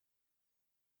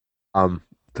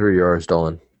yours,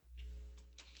 Dolan.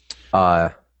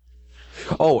 Did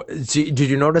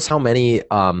you notice how many?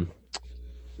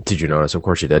 Did you notice? Of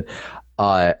course you did.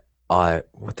 What the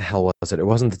hell was it? It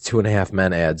wasn't the 2.5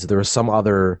 Men ads. There was some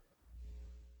other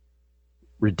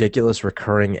ridiculous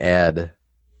recurring ad.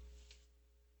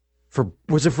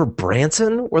 Was it for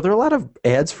Branson? Were there a lot of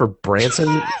ads for Branson?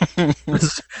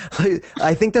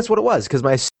 I think that's what it was, because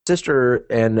my sister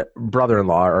and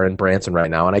brother-in-law are in Branson right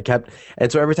now,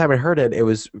 and so every time I heard it, it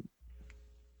was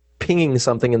pinging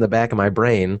something in the back of my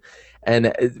brain, and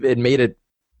it made it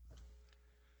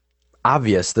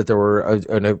obvious that there were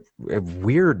a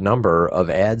weird number of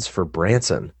ads for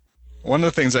Branson. One of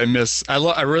the things I miss, I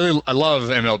love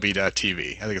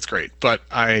MLB.TV. I think it's great, but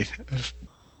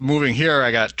moving here,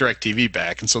 I got DirecTV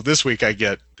back, and so this week I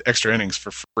get extra innings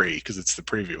for free because it's the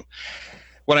preview.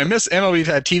 What I miss,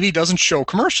 MLB.TV doesn't show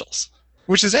commercials,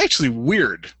 which is actually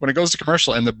weird when it goes to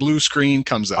commercial and the blue screen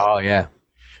comes up. Oh, yeah.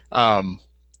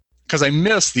 Because I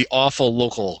miss the awful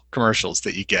local commercials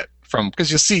that you get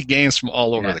because you see games from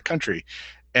all over the country.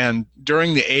 And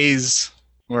during the A's,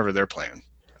 whoever they're playing,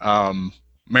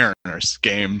 Mariners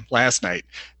game last night,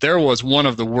 there was one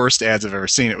of the worst ads I've ever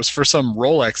seen. It was for some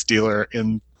Rolex dealer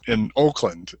in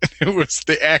Oakland.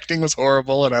 The acting was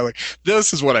horrible, and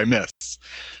this is what I miss.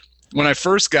 When I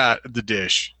first got the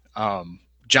dish,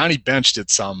 Johnny Bench did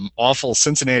some awful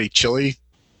Cincinnati chili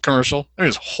commercial. It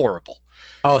was horrible.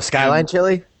 Oh, Skyline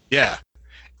Chili? Yeah.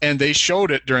 And they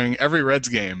showed it during every Reds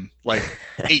game like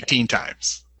 18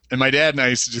 times. And my dad and I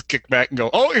used to just kick back and go,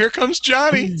 "Oh, here comes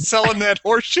Johnny selling that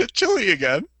horseshit chili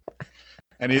again."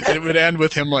 And it would end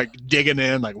with him like digging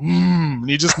in, like, and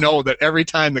you just know that every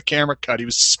time the camera cut, he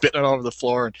was spitting all over the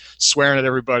floor and swearing at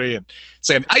everybody and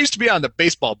saying, I used to be on the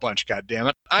baseball bunch,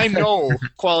 goddammit. I know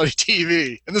quality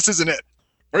TV, and this isn't it.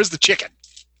 Where's the chicken?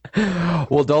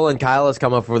 Well, Dolan, Kyle has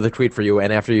come up with a tweet for you,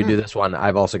 and after you do this one,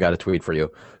 I've also got a tweet for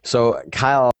you. So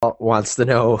Kyle wants to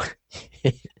know,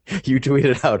 you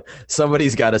tweeted out,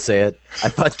 somebody's got to say it. I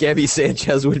thought Gabby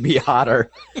Sanchez would be hotter.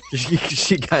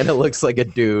 She kind of looks like a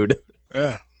dude.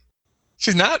 Yeah.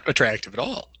 She's not attractive at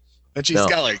all. And she's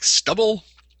got like stubble.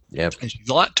 Yeah. And she's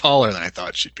a lot taller than I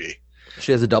thought she'd be.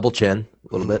 She has a double chin,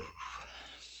 a little bit.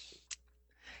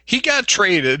 He got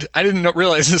traded. I didn't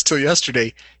realize this till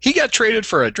yesterday. He got traded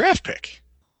for a draft pick.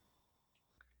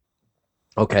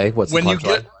 Okay, what's when the you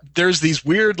get? There's these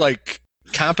weird like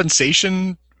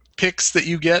compensation picks that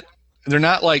you get. They're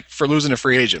not like for losing a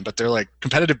free agent, but they're like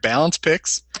competitive balance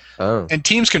picks. Oh. And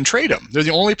teams can trade them. They're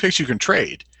the only picks you can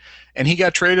trade. And he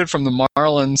got traded from the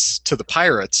Marlins to the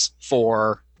Pirates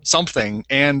for something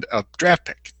and a draft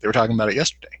pick. They were talking about it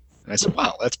yesterday. And I said,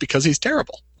 wow, that's because he's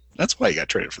terrible. That's why he got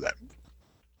traded for that.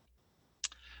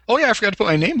 Oh, yeah, I forgot to put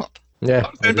my name up. Yeah.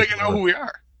 Anybody can know who we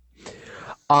are.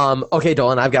 Okay,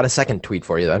 Dolan, I've got a second tweet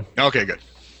for you then. Okay, good.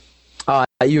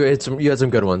 You had some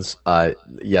good ones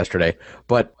yesterday,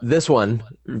 but this one,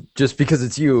 just because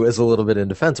it's you, is a little bit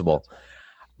indefensible.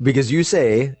 Because you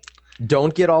say,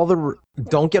 don't get all of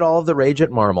the rage at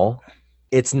Marmol.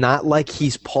 It's not like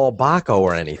he's Paul Bacco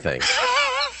or anything.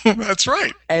 That's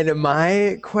right. And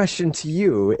my question to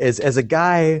you is, as a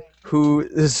guy who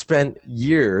has spent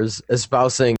years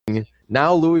espousing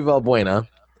now Louis Valbuena,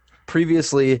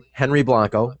 previously Henry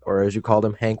Blanco, or as you called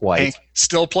him, Hank White. Hank,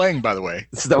 still playing, by the way.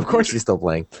 So, of course he's still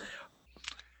playing.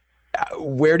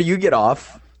 Where do you get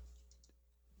off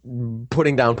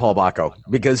putting down Paul Bacco?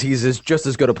 Because he's just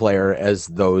as good a player as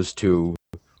those two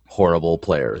horrible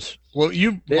players. Well,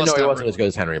 he wasn't as good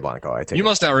as Henry Blanco, I think. You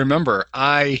must not remember,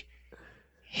 I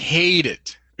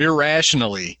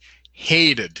irrationally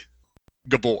hated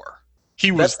Gabor.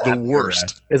 He was the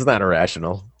worst. It's not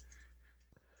irrational.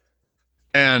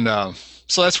 And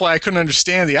so that's why I couldn't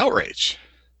understand the outrage.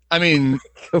 I mean,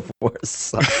 if you're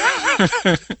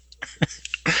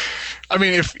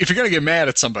going to get mad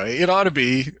at somebody, it ought to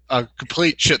be a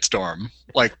complete shitstorm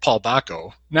like Paul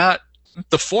Bacco, not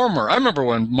the former. I remember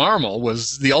when Marmol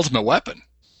was the ultimate weapon.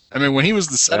 I mean, when he was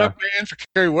the setup man for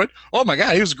Kerry Wood, oh my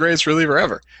God, he was the greatest reliever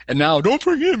ever. And now, don't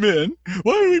bring him in.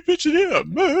 Why are we pitching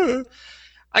him?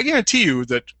 I guarantee you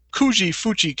that Koji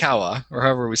Fuchikawa, or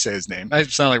however we say his name, I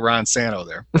sound like Ron Santo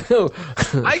there.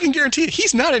 I can guarantee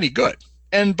he's not any good.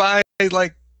 And by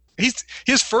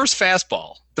his first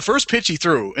fastball, the first pitch he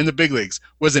threw in the big leagues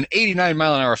was an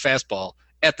 89-mile-an-hour fastball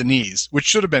at the knees, which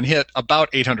should have been hit about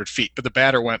 800 feet. But the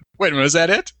batter went, wait a minute, is that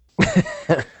it?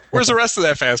 Where's the rest of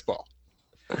that fastball?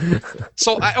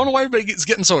 So I don't know why everybody is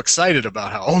getting so excited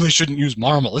about how, they shouldn't use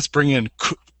Marmol. Let's bring in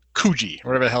Cujo,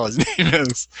 whatever the hell his name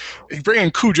is. Bring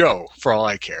in Cujo for all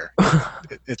I care.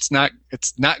 It's not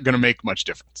going to make much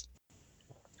difference.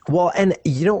 Well, and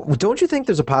don't you think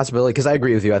there's a possibility? Because I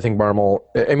agree with you. I think Marmol.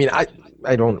 I mean, I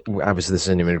don't. Obviously, this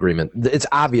isn't even an agreement. It's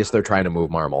obvious they're trying to move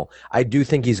Marmol. I do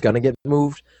think he's going to get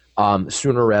moved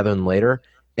sooner rather than later.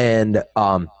 And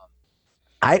I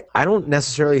don't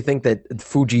necessarily think that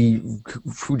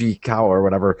Fujikawa or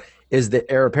whatever is the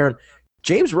heir apparent.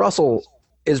 James Russell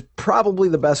is probably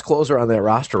the best closer on that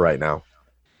roster right now.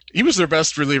 He was their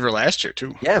best reliever last year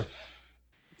too. Yeah.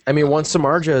 I mean, once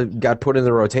Samardzija got put in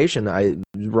the rotation,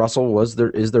 Russell is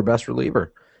their best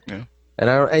reliever. Yeah. And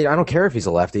I don't care if he's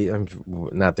a lefty.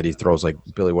 Not that he throws like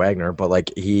Billy Wagner, but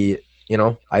like I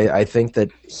think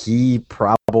that he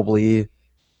probably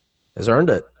has earned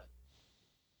it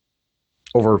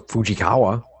over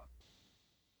Fujikawa.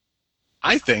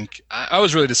 I think I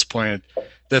was really disappointed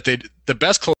that the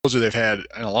best closer they've had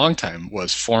in a long time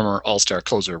was former All-Star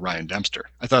closer Ryan Dempster.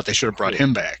 I thought they should have brought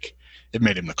him back. It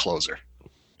made him the closer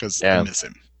because I miss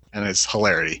him and his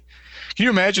hilarity. Can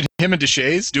you imagine him and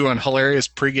Deshays doing hilarious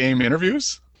pregame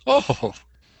interviews? Oh,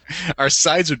 our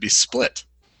sides would be split.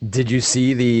 Did you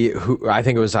see I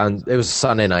think it was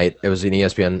Sunday night. It was an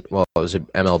ESPN. Well, it was an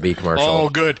MLB commercial. Oh,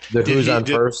 good. Who's on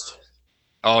first?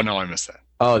 Oh no, I missed that.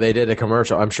 Oh, they did a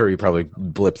commercial. I'm sure you probably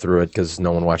blipped through it because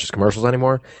no one watches commercials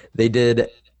anymore. They did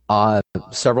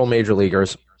several major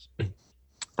leaguers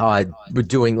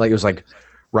doing it was like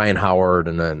Ryan Howard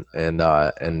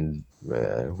and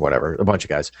whatever, a bunch of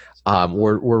guys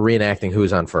were reenacting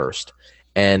who's on first.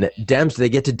 And they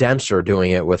get to Dempster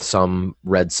doing it with some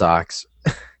Red Sox,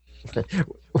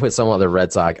 with some other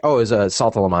Red Sox. Oh, it was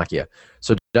Saltalamacchia.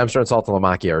 So Dempster and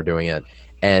Saltalamacchia are doing it.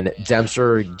 And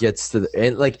Dempster gets to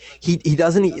and he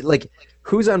doesn't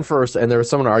Who's on First, and there was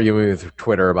someone arguing with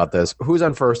Twitter about this. Who's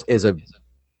on First is a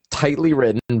tightly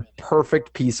written,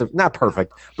 perfect piece of, not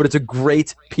perfect, but it's a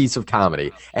great piece of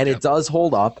comedy. And it does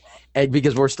hold up, and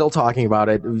because we're still talking about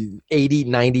it 80,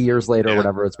 90 years later, or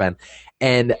whatever it's been.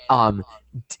 And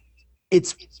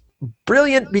it's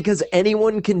brilliant because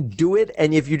anyone can do it,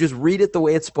 and if you just read it the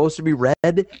way it's supposed to be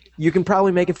read, you can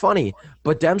probably make it funny.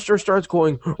 But Dempster starts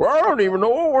going, well, I don't even know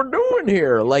what we're doing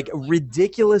here, like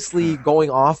ridiculously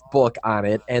going off book on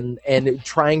it, and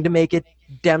trying to make it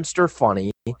Dempster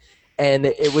funny,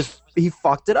 and he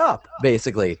fucked it up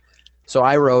basically. So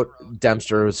I wrote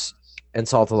Dempster's and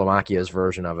Saltalamacchia's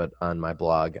version of it on my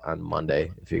blog on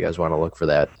Monday. If you guys want to look for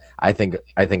that, I think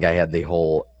I had the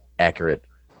whole accurate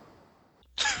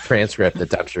transcript that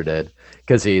Dempster did,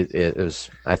 because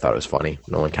I thought it was funny.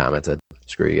 No one commented.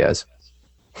 Screw you guys.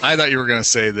 I thought you were going to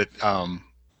say that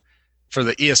for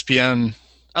the ESPN,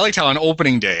 I liked how on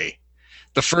opening day,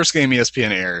 the first game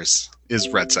ESPN airs is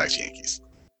Red Sox Yankees.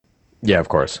 Yeah, of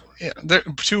course. Yeah, they're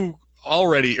two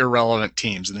already irrelevant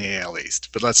teams in the AL East,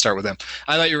 but let's start with them.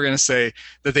 I thought you were going to say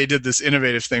that they did this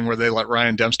innovative thing where they let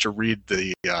Ryan Dempster read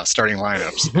the starting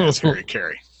lineups as Harry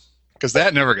Carey, because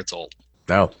that never gets old.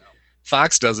 No.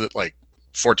 Fox does it like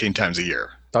 14 times a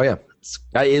year. Oh, yeah.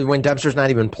 When Dempster's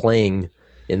not even playing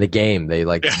in the game, they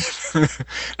like... Yeah.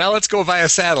 Now let's go via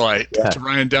satellite to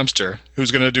Ryan Dempster,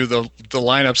 who's going to do the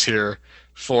lineups here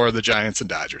for the Giants and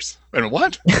Dodgers. And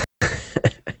what?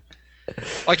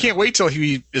 I can't wait till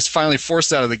he is finally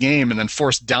forced out of the game and then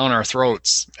forced down our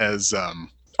throats as...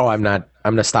 I'm going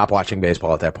to stop watching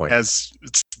baseball at that point. As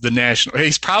it's the national...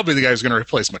 He's probably the guy who's going to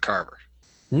replace McCarver.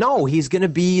 No, he's going to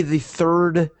be the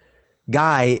third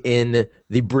guy in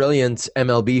the brilliant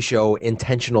MLB show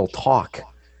Intentional Talk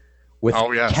with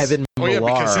Kevin Millar.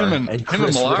 Because him and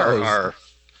Millar are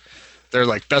they're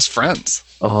like best friends,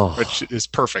 which is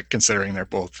perfect considering they're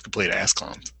both complete ass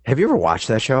clowns. Have you ever watched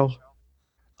that show?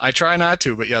 I try not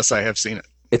to, but yes, I have seen it.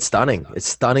 It's stunning. It's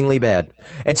stunningly bad.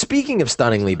 And speaking of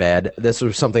stunningly bad, this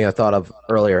was something I thought of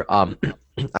earlier.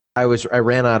 I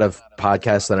ran out of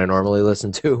podcasts that I normally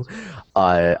listen to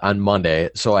on Monday,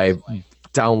 so I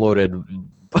downloaded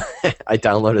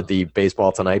the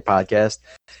Baseball Tonight podcast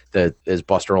that is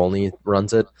Buster Olney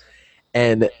runs it,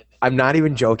 and I'm not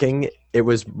even joking. It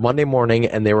was Monday morning,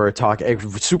 and they were talking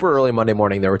super early Monday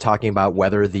morning. They were talking about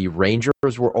whether the Rangers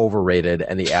were overrated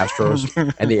and the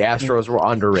Astros were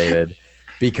underrated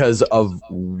because of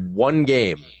one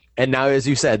game. And now, as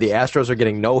you said, the Astros are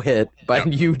getting no hit by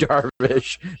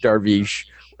Darvish,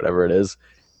 whatever it is,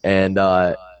 and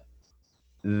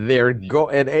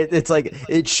it's like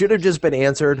it should have just been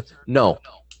answered. No,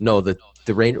 the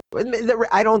Rangers.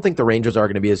 I don't think the Rangers are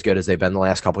going to be as good as they've been the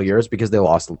last couple of years because they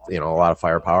lost a lot of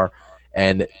firepower.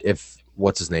 And if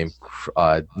what's his name,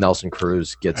 Nelson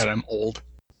Cruz gets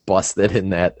busted in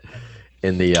the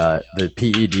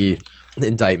PED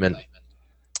indictment,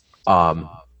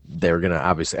 they're gonna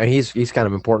obviously. And he's kind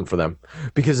of important for them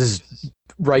because his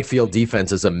right field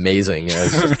defense is amazing,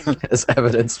 as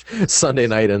evidenced Sunday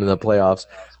night and in the playoffs.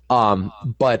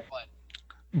 But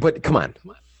come on,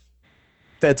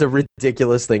 that's a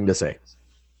ridiculous thing to say.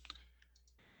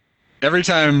 Every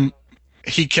time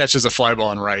he catches a fly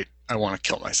ball and right, I want to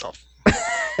kill myself.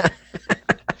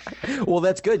 Well,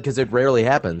 that's good because it rarely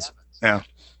happens. Yeah.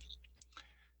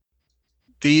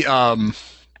 I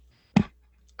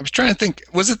was trying to think,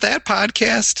 was it that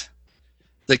podcast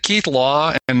that Keith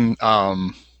Law and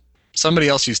somebody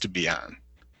else used to be on?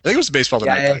 I think it was the Baseball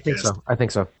Tonight podcast. I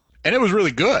think so. And it was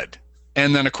really good.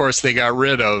 And then, of course, they got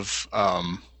rid of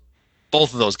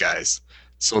both of those guys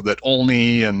so that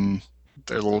Olney and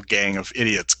their little gang of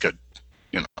idiots could,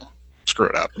 screw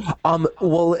it up.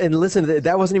 Well, and listen,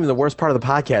 that wasn't even the worst part of the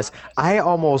podcast. I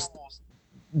almost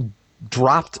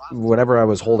dropped whatever I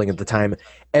was holding at the time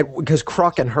because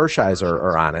Kruk and Hershiser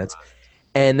are on it.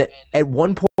 And at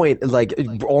one point, like,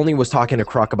 Olney was talking to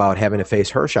Kruk about having to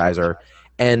face Hershiser,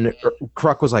 and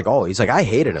Kruk was like, he's like, I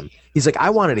hated him. He's like, I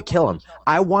wanted to kill him.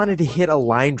 I wanted to hit a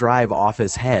line drive off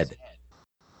his head.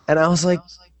 And I was like,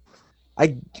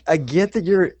 I get that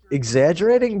you're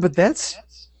exaggerating, but it's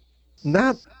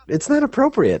not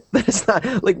appropriate. That's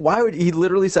not, like, why would he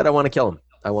literally said, I want to kill him.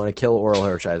 I want to kill Orel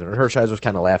Hershiser. And Hershiser was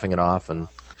kind of laughing it off, and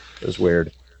it was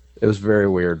weird. It was very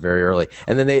weird, very early.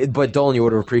 And then but Dolan, you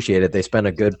would have appreciated it. They spent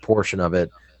a good portion of it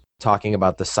talking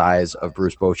about the size of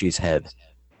Bruce Bochy's head.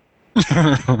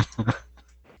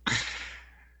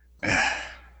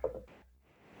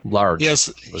 Large.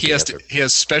 He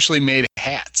has specially made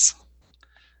hats,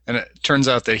 and it turns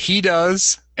out that he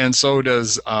does, and so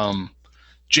does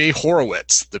Jay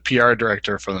Horowitz, the PR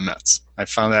director for the Mets. I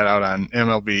found that out on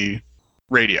MLB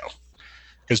radio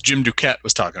because Jim Duquette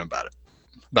was talking about it.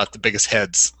 about the biggest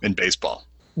heads in baseball.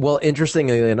 Well,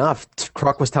 interestingly enough,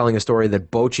 Kruk was telling a story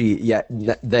that Bochy,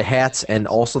 the hats and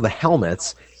also the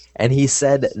helmets, and he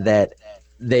said that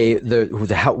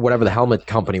whatever the helmet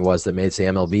company was that made the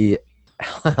MLB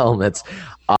helmets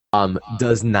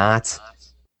does not.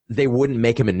 They wouldn't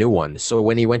make him a new one. So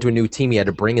when he went to a new team, he had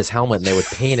to bring his helmet and they would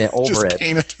paint it over it.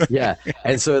 Paint it. Yeah.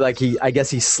 And so like I guess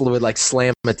he would like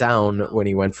slam it down when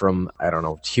he went from, I don't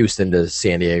know, Houston to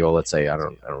San Diego, let's say. I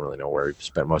don't really know where he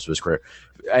spent most of his career.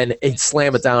 And he'd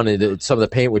slam it down and some of the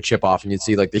paint would chip off and you'd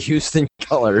see like the Houston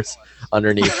colors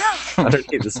underneath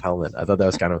his helmet. I thought that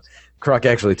was kind of, Kruk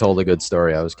actually told a good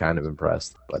story. I was kind of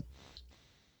impressed. But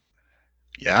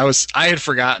yeah, I had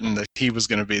forgotten that he was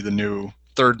going to be the new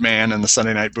third man in the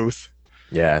Sunday night booth.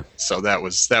 Yeah. So that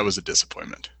was a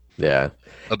disappointment. Yeah.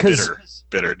 A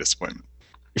bitter disappointment.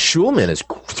 Schulman is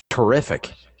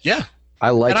terrific. Yeah. I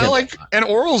like him. And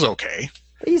Oral's okay.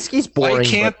 He's boring.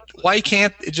 Why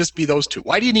can't it just be those two?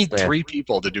 Why do you need three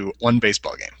people to do one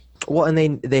baseball game? Well,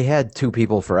 and they had two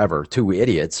people forever, two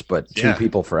idiots, but two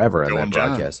people forever in that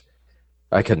broadcast.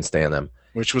 I couldn't stand them.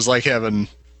 Which was like having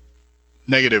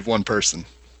negative one person.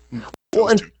 Well,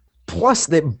 and plus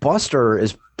that Buster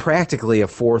is practically a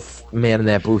fourth man in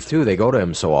that booth too. They go to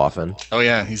him so often. Oh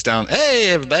yeah, he's down. Hey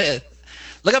everybody,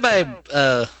 look at my.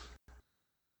 I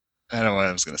don't know what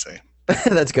I was gonna say.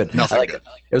 That's good. Nothing good.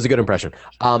 It was a good impression.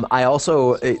 I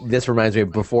also this reminds me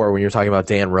of before when you were talking about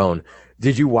Dan Roan.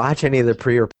 Did you watch any of the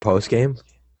pre or post game?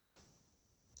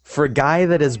 For a guy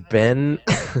that has been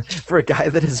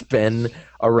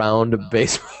around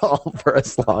baseball for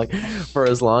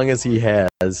as long as he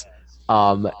has,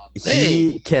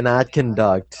 he cannot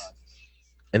conduct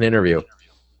an interview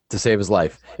to save his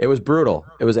life. It was brutal.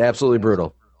 It was absolutely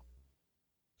brutal.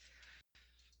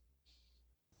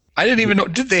 I didn't even know.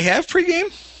 Did they have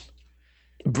pregame?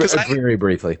 Very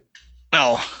briefly.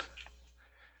 No.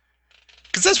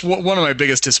 Because that's one of my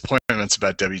biggest disappointments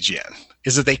about WGN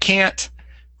is that they can't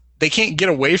get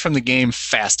away from the game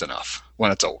fast enough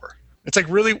when it's over. It's like,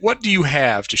 really, what do you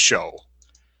have to show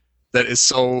that is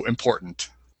so important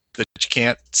that you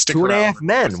can't stick around? 2.5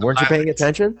 Men. Weren't you paying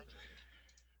attention?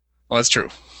 Well, that's true.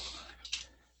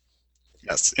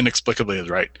 Yes, inexplicably is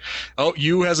right. Oh,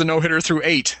 you has a no-hitter through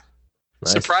 8.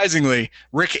 Nice. Surprisingly,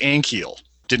 Rick Ankiel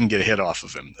didn't get a hit off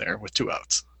of him there with 2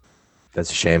 outs.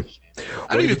 That's a shame.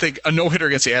 I don't even think a no-hitter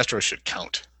against the Astros should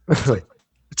count.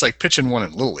 It's like pitching one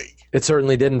in Little League. It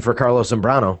certainly didn't for Carlos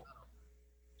Zambrano.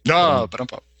 No, but I'm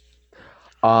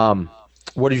up.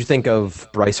 What did you think of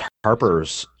Bryce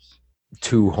Harper's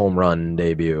 2-home run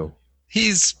debut?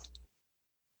 He's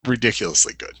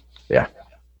ridiculously good. Yeah.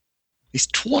 He's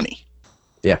 20.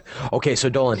 Yeah. Okay, so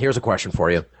Dolan, here's a question for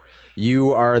you.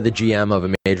 You are the GM of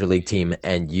a major league team,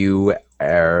 and you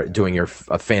are doing a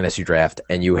fantasy draft,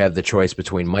 and you have the choice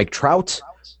between Mike Trout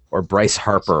or Bryce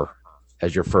Harper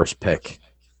as your first pick.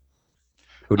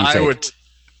 Who do you take?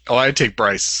 I'd take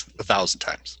Bryce 1,000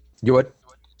 times. You would?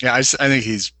 Yeah, I think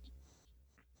he's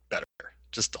better,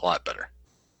 just a lot better.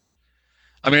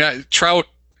 I mean, Trout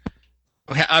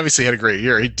obviously had a great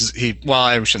year. Well,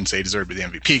 I shouldn't say he deserved to be the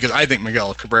MVP because I think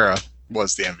Miguel Cabrera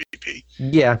was the MVP.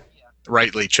 Yeah.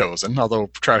 Rightly chosen, although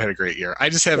Trout had a great year. I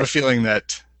just have a feeling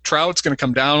that Trout's going to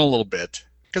come down a little bit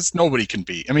because nobody can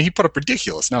beat. I mean, he put up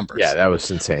ridiculous numbers. Yeah, that was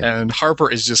insane. And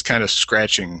Harper is just kind of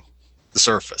scratching the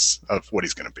surface of what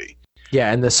he's going to be.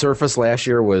 Yeah, and the surface last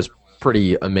year was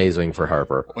pretty amazing for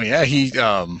Harper. Well, yeah, he'd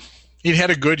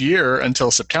had a good year until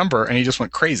September, and he just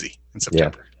went crazy in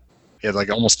September. Yeah. He had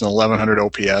like almost an 1,100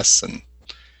 OPS, and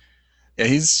yeah,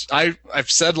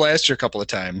 I've said last year a couple of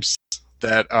times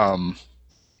that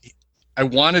I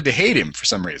wanted to hate him for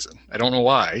some reason. I don't know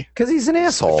why. Because he's an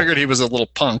asshole. I figured he was a little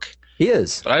punk. He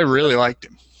is. But I really liked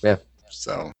him. Yeah.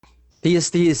 So he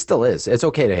still is. It's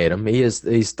okay to hate him. He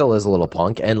still is a little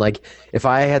punk. And like if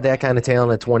I had that kind of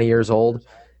talent at 20 years old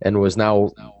and was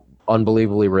now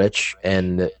unbelievably rich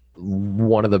and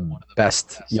one of the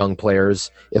best young players,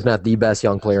 if not the best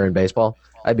young player in baseball,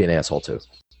 I'd be an asshole too.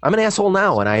 I'm an asshole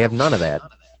now, and I have none of that.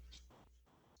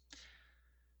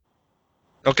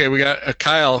 Okay, we got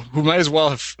Kyle, who might as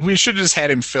well have... We should have just had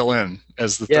him fill in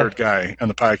as the third guy on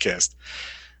the podcast.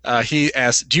 He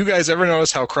asked, do you guys ever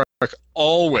notice how Kruk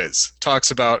always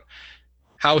talks about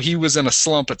how he was in a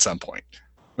slump at some point?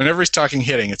 Whenever he's talking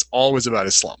hitting, it's always about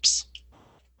his slumps.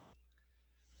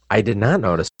 I did not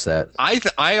notice that.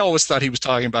 I always thought he was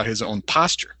talking about his own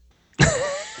posture.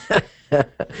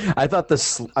 I thought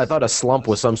a slump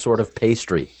was some sort of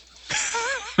pastry.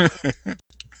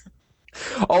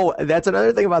 Oh, that's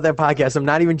another thing about that podcast. I'm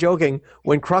not even joking.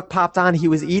 When Kruk popped on, he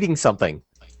was eating something.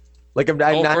 Like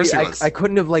I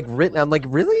couldn't have like written. I'm like,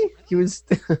 really? He was.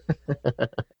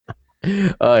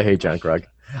 I hate John Kruk.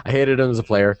 I hated him as a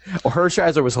player. Well,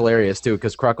 Hershiser was hilarious too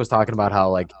because Kruk was talking about how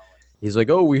like he's like,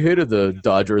 oh, we hated the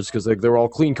Dodgers because like they were all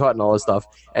clean cut and all this stuff.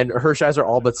 And Hershiser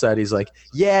all but said he's like,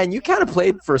 yeah, and you kind of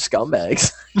played for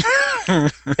scumbags.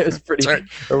 It was pretty,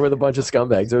 or with a bunch of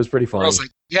scumbags. It was pretty funny. I was like,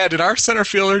 yeah, did our center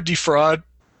fielder defraud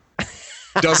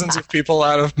dozens of people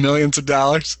out of millions of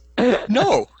dollars?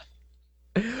 No.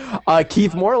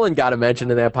 Keith Moreland got a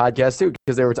mention in that podcast too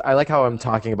because they were. I like how I'm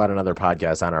talking about another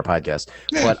podcast on our podcast,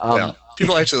 Yeah, but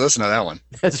people actually listen to that one.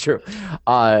 that's true.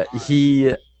 For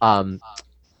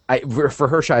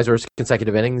Hershiser's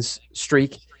consecutive innings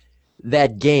streak,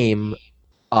 that game,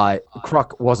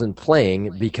 Kruk wasn't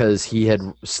playing because he had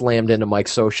slammed into Mike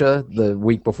Scioscia the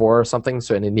week before or something,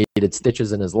 and he needed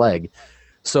stitches in his leg.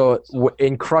 So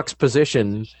in Kruk's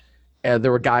position.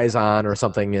 There were guys on or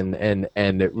something, and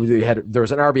there was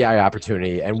an RBI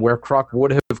opportunity, and where Kruk would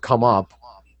have come up,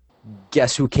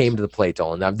 guess who came to the plate,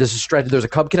 Dolan? Now this is stretch. There's a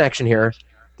Cub connection here.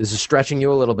 This is stretching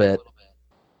you a little bit.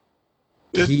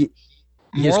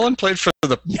 Moreland played for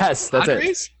the yes, that's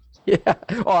Padres? it. Yeah.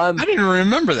 I didn't even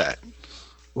remember that.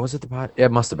 Was it the Padres?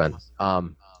 It must have been. Well,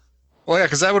 yeah,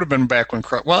 because that would have been back when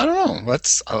Kruk. Well, I don't know.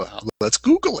 Let's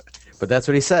Google it. But that's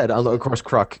what he said. Although of course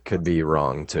Kruk could be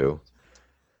wrong too.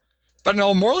 But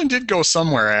no, Moreland did go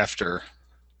somewhere after.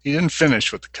 He didn't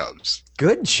finish with the Cubs.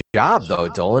 Good job, though,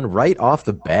 Dolan. Right off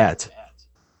the bat.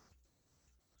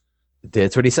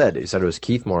 That's what he said. He said it was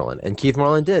Keith Moreland. And Keith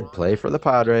Moreland did play for the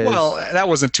Padres. Well, that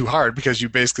wasn't too hard because you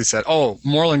basically said, oh,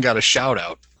 Moreland got a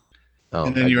shout-out. Oh,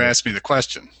 and then you asked me the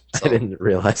question. So. I didn't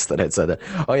realize that I'd said that.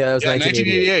 Oh, yeah, that was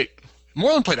 1988.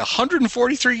 Moreland played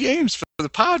 143 games for the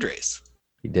Padres.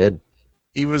 He did.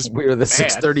 We were the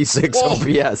 636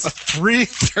 OPS. A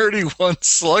 331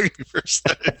 slugging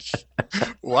percentage.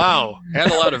 Wow.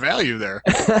 Had a lot of value there.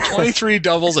 23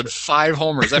 doubles and 5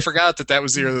 homers. I forgot that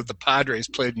was the year that the Padres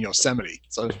played in Yosemite.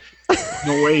 So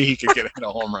no way he could get a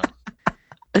home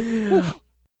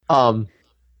run.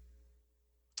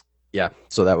 Yeah,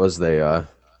 so that was the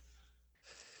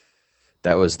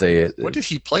what did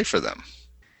he play for them?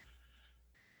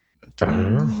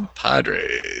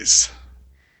 Padres.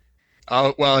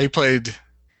 Oh, well, he played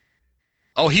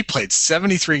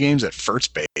 73 games at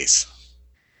first base.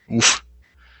 Oof.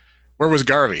 Where was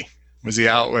Garvey? Was he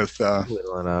out with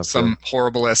some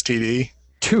horrible STD?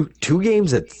 Two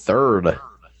games at third.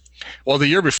 Well, the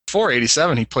year before,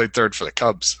 87, he played third for the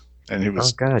Cubs. And he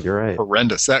was you're right.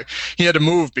 Horrendous. He had to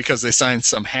move because they signed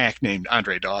some hack named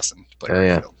Andre Dawson.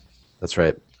 Yeah, that's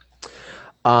right.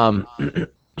 Don't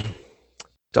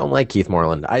like Keith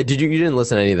Moreland. You didn't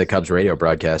listen to any of the Cubs radio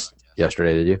broadcast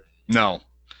yesterday, did you? No.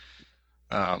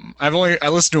 I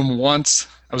listened to him once.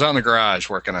 I was out in the garage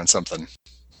working on something,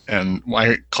 and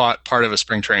I caught part of a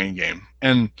spring training game.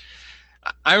 And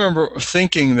I remember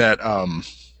thinking that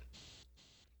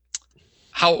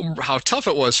how tough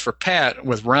it was for Pat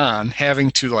with Ron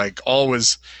having to like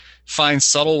always find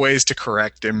subtle ways to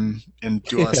correct him and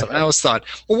do all that stuff. And I always thought,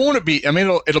 well, won't it be? I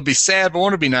mean, it'll be sad, but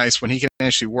won't it be nice when he can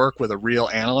actually work with a real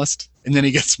analyst? And then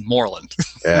he gets Moreland,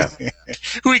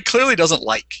 who he clearly doesn't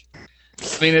like.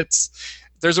 I mean,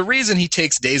 there's a reason he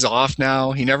takes days off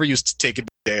now. He never used to take a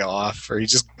day off, or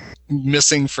he's just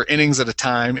missing for innings at a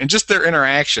time. And just their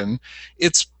interaction,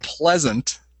 it's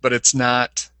pleasant, but it's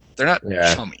not. They're not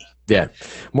chummy. Yeah,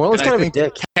 Moreland's kind of a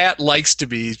dick. Pat likes to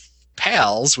be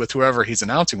pals with whoever he's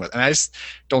announcing with, and I just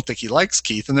don't think he likes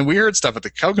Keith. And then we heard stuff at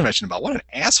the Cub convention about what an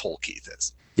asshole Keith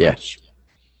is. Yeah,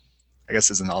 I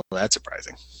guess isn't all that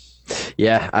surprising.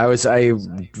 Yeah, I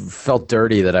felt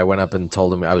dirty that I went up and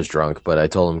told him I was drunk, but I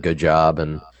told him good job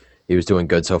and he was doing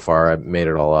good so far. I made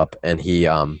it all up, and he's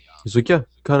like, yeah,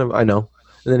 kind of, I know.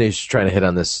 And then he's trying to hit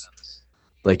on this,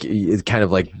 like, it's kind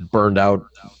of like burned out,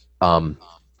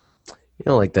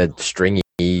 like that stringy,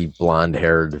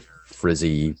 blonde-haired,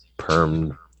 frizzy,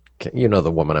 perm,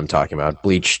 the woman I'm talking about,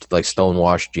 bleached, like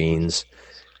stonewashed jeans.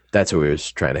 That's who he was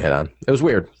trying to hit on. It was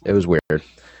weird.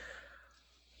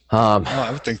 I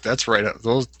would think that's right.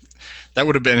 That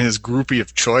would have been his groupie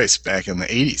of choice back in the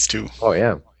 80s, too. Oh,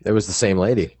 yeah. It was the same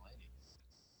lady.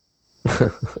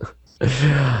 So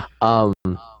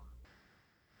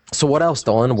what else,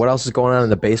 Dolan? What else is going on in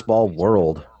the baseball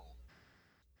world?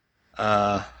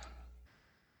 Yu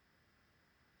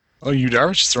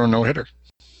Darvish is throwing no-hitter.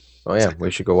 Oh, yeah.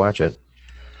 We should go watch it.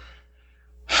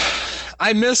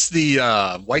 I missed the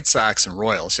White Sox and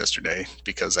Royals yesterday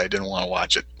because I didn't want to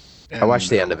watch it. And I watched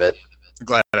the end of it. I'm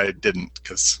glad I didn't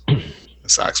because the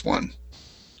Sox won.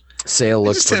 Sale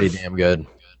looks pretty damn good.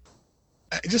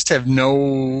 I just have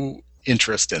no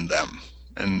interest in them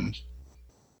and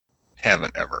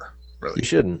haven't ever, really. You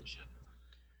shouldn't.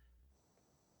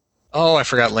 Oh, I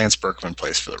forgot Lance Berkman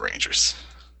plays for the Rangers.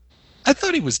 I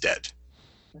thought he was dead.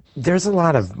 There's a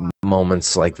lot of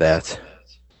moments like that.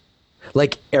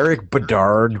 Like Eric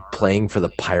Bedard playing for the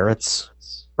Pirates.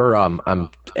 Or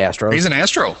Astros. He's an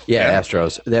Astro. Yeah,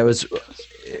 Astros. That was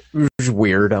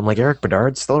weird. I'm like, Eric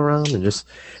Bedard's still around, and just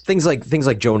things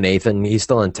like Joe Nathan. He's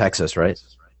still in Texas, right?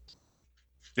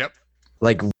 Yep.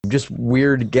 Like just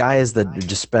weird guys that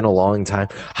just spent a long time.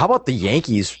 How about the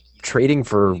Yankees trading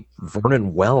for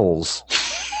Vernon Wells?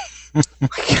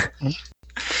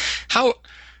 How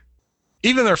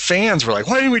even their fans were like,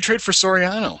 why didn't we trade for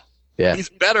Soriano? Yeah. He's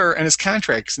better, and his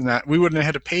contract's in that we wouldn't have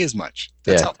had to pay as much.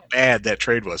 That's how bad that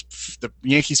trade was. The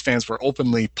Yankees fans were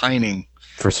openly pining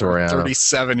for Soriano.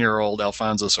 37-year-old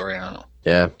Alfonso Soriano.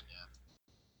 Yeah.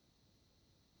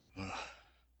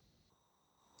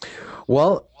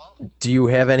 Well, do you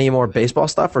have any more baseball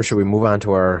stuff, or should we move on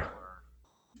to our...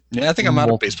 Yeah, I think I'm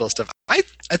out of baseball stuff. I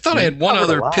thought I had one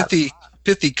other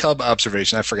pithy Cub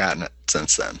observation. I've forgotten it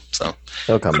since then. So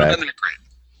it'll come back. Great.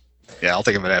 Yeah, I'll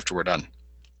think of it after we're done.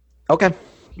 Okay.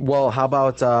 Well, how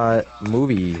about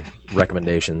movie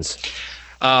recommendations?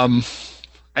 I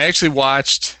actually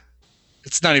watched.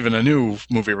 It's not even a new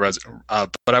movie, but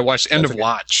I watched End of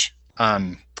Watch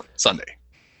on Sunday.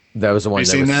 That was the one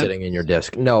that was sitting in your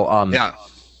disc. No. Yeah.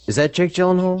 Is that Jake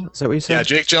Gyllenhaal? Is that what you said? Yeah,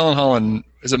 Jake Gyllenhaal and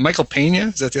is it Michael Pena?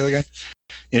 Is that the other guy?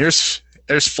 Yeah, there's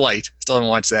Flight. Still haven't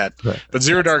watched that. Right. But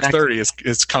Zero Dark 30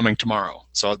 is coming tomorrow,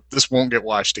 so this won't get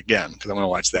watched again because I want to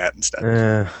watch that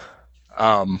instead.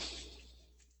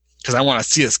 Because I want to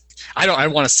see us. I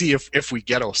want to see if we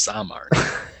get Osama.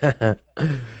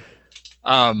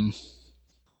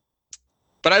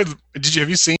 But have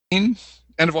you seen End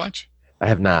of Watch? I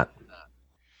have not.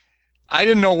 I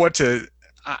didn't know what to.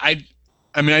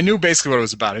 I mean, I knew basically what it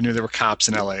was about. I knew there were cops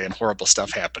in L.A. and horrible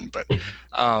stuff happened. But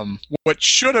what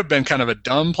should have been kind of a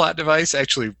dumb plot device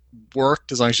actually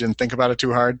worked as long as you didn't think about it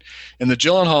too hard. And the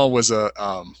Gyllenhaal was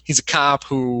he's a cop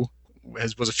who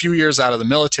was a few years out of the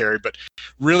military, but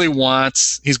really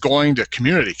he's going to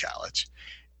community college,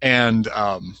 and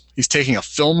he's taking a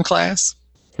film class.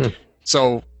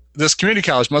 So this community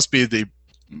college must be the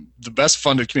best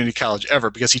funded community college ever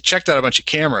because he checked out a bunch of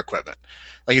camera equipment.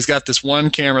 Like he's got this one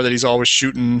camera that he's always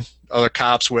shooting other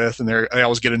cops with, and they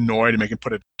always get annoyed and make him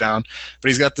put it down. But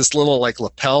he's got this little like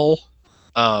lapel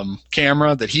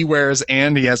camera that he wears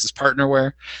and he has his partner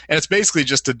wear, and it's basically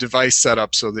just a device set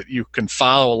up so that you can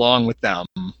follow along with them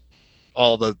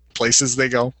all the places they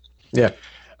go. Yeah.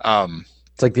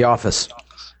 It's like The Office.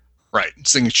 Right.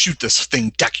 So you can shoot this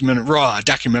thing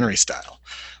documentary style.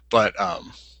 But I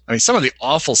mean, some of the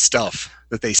awful stuff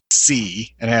that they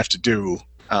see and have to do.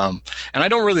 And I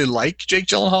don't really like Jake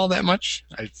Gyllenhaal that much.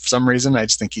 For some reason, I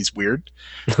just think he's weird.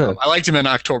 I liked him in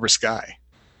October Sky.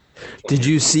 Did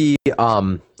you see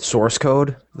Source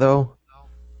Code, though?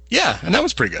 Yeah, and that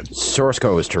was pretty good. Source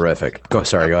Code was terrific. Go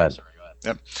ahead.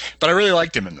 Yep. But I really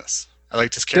liked him in this. I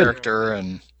liked his character,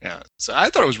 and yeah, so I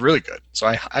thought it was really good. So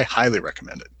I highly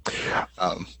recommend it.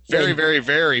 Very, very,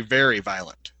 very, very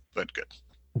violent, but good.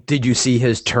 Did you see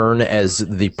his turn as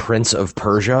the Prince of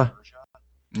Persia?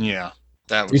 Yeah.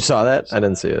 You saw that? I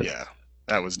didn't see it. Yeah,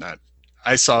 that was not.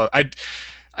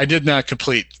 I did not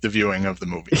complete the viewing of the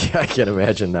movie. Yeah, I can't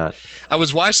imagine that. I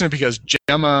was watching it because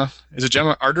Gemma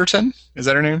Arterton? Is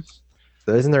that her name?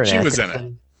 Isn't there an She Atkinson? was in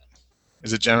it.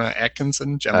 Is it Gemma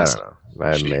Atkinson? I don't know.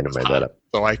 I may have made that up.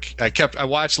 So I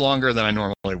watched longer than I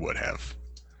normally would have.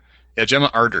 Yeah, Gemma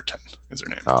Arterton is her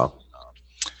name. Oh.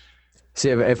 See,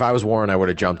 if I was Warren, I would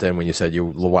have jumped in when you said you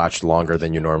watched longer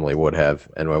than you normally would have,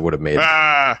 and I would have made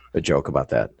a joke about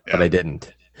that, but I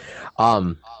didn't.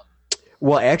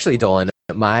 Well, actually, Dolan,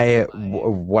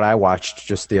 what I watched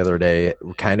just the other day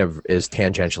kind of is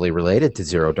tangentially related to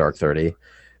Zero Dark 30,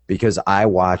 because I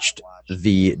watched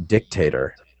The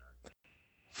Dictator,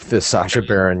 the Sacha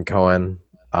Baron Cohen.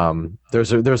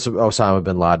 There's Osama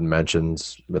bin Laden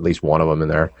mentions, at least one of them in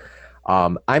there.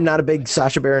 I'm not a big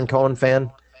Sacha Baron Cohen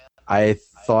fan. I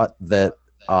thought that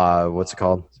what's it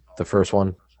called? The first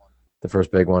one, the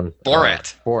first big one.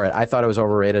 Borat. Borat. I thought it was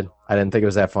overrated. I didn't think it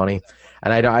was that funny,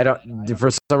 and I don't.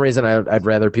 For some reason, I'd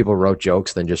rather people wrote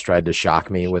jokes than just tried to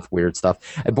shock me with weird stuff.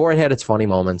 And Borat had its funny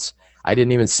moments. I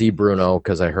didn't even see Bruno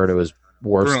because I heard it was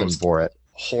worse than Borat.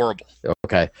 Horrible.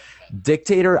 Okay.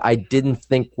 Dictator, I didn't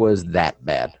think was that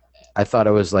bad. I thought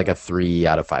it was like a 3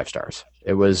 out of 5 stars.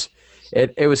 It was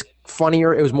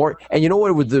funnier. It was more, and you know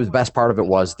what? The best part of it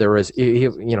was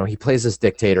he plays this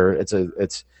dictator. It's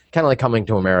kind of like Coming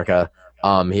to America.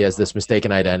 He has this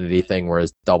mistaken identity thing where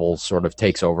his double sort of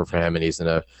takes over for him, and he's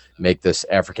gonna make this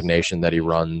African nation that he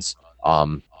runs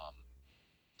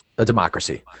a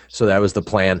democracy. So that was the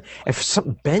plan.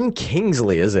 And Ben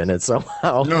Kingsley is in it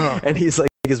somehow, and he's like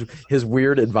his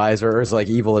weird advisor, or his like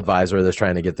evil advisor that's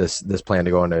trying to get this plan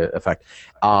to go into effect.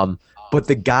 But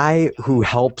the guy who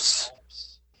helps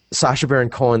Sacha Baron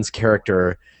Cohen's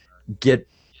character get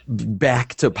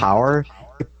back to power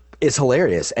is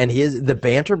hilarious, and the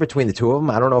banter between the two of them.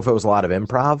 I don't know if it was a lot of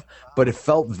improv, but it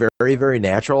felt very, very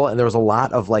natural, and there was a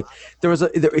lot of like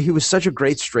he was such a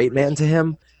great straight man to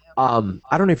him.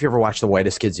 I don't know if you ever watched The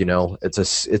Whitest Kids You Know.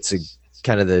 It's a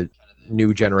kind of the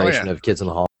new generation of Kids in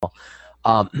the Hall.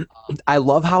 I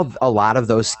love how a lot of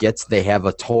those skits, they have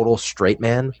a total straight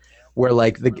man where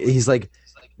like he's like,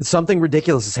 something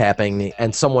ridiculous is happening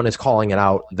and someone is calling it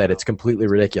out that it's completely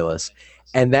ridiculous.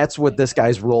 And that's what this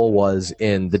guy's role was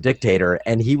in The Dictator.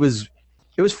 And it was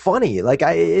funny. Like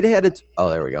it had its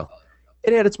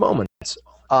moments.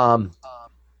 I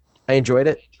enjoyed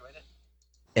it.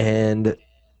 And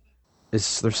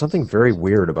there's something very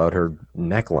weird about her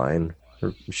neckline.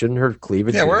 Shouldn't her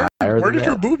cleavage be higher than where did that?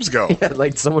 her boobs go? Yeah,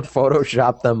 like someone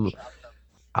photoshopped them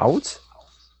out?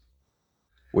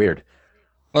 Weird.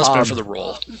 Must have been for the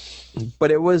role.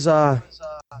 But it was kind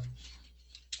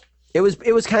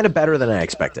of better than I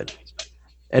expected.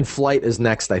 And Flight is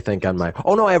next, I think, on my...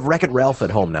 Oh, no, I have Wreck-It Ralph at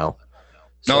home now.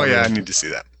 So I need to see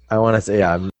that. I want to say,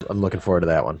 yeah, I'm looking forward to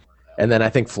that one. And then I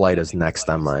think Flight is next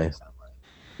on my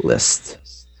list.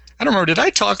 I don't remember. Did I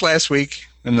talk last week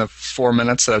in the 4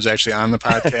 minutes that I was actually on the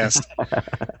podcast?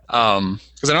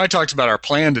 Because I know I talked about our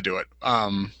plan to do it.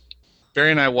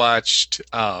 Barry and I watched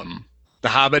The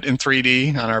Hobbit in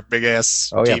 3D on our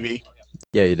big-ass TV.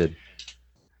 Yeah, you did.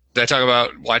 Did I talk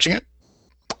about watching it?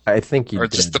 I think you did. Or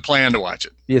just the plan to watch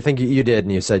it? You think you did,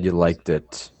 and you said you liked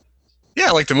it. Yeah,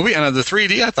 I liked the movie. And the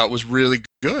 3D I thought was really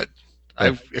good.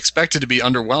 I expected to be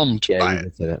underwhelmed by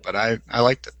it, but I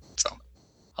liked it. So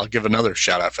I'll give another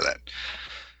shout-out for that.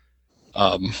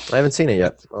 I haven't seen it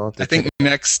yet. I think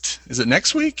is it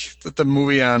next week that the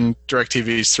movie on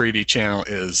DirecTV's 3D channel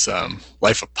is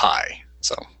Life of Pi.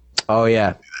 So. Oh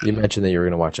yeah, you mentioned that you were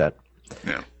going to watch that.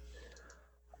 Yeah.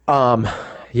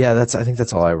 Yeah, I think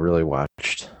that's all I really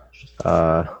watched.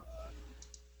 I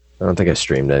don't think I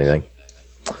streamed anything.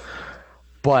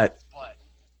 But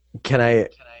do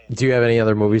you have any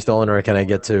other movies, Dolan, or can I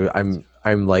get to? I'm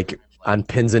like on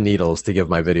pins and needles to give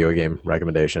my video game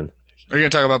recommendation. Are you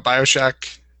going to talk about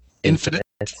BioShock Infinite?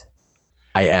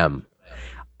 I am.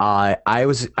 I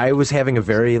was having a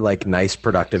very like nice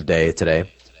productive day today.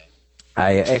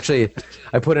 I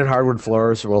put in hardwood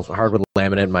floors, hardwood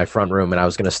laminate in my front room, and I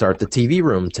was going to start the TV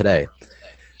room today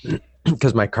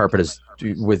because my carpet is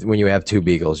when you have two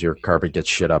beagles, your carpet gets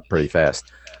shit up pretty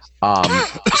fast.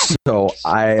 So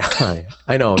I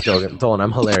know, Dolan,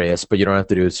 I'm hilarious, but you don't have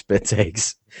to do spit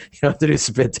takes. You don't have to do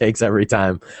spit takes every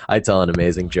time I tell an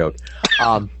amazing joke.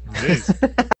 I'm gonna lose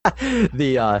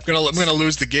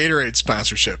the Gatorade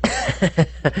sponsorship.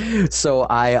 So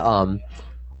I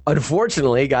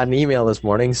unfortunately got an email this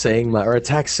morning or a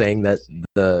text saying that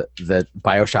that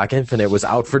BioShock Infinite was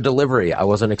out for delivery. I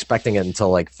wasn't expecting it until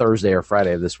like Thursday or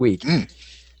Friday of this week,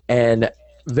 and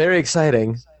very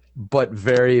exciting. But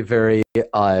very, very,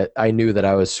 I knew that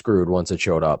I was screwed once it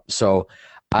showed up. So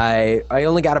I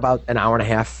only got about an hour and a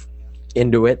half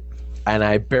into it, and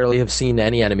I barely have seen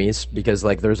any enemies because,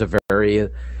 like, there's a very...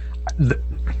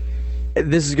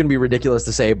 this is going to be ridiculous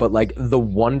to say, but, like, the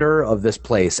wonder of this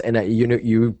place, and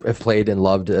you have played and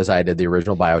loved, as I did, the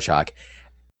original BioShock.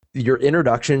 Your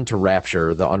introduction to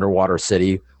Rapture, the underwater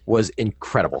city, was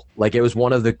incredible. Like, it was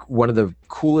one of the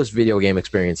coolest video game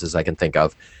experiences I can think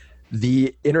of.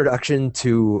 The introduction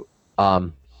to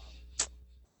Concordia?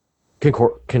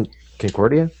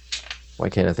 Why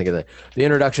can't I think of that? The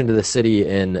introduction to the city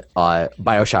in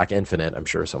BioShock Infinite. I'm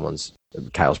sure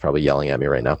Kyle's probably yelling at me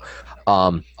right now.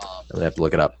 I'm gonna have to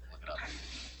look it up.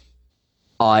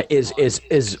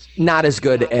 Is not as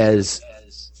good as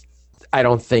I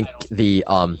don't think the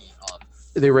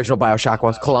original BioShock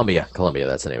was. Columbia,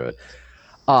 that's the name of it.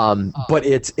 But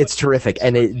it's terrific,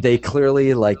 and they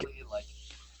clearly like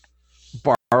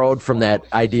borrowed from that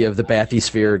idea of the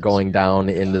bathysphere going down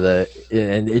into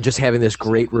and it just having this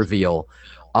great reveal.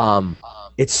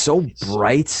 It's so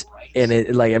bright, and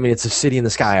it's a city in the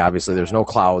sky. Obviously, there's no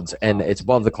clouds, and it's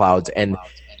above the clouds. And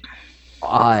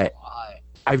I've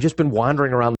just been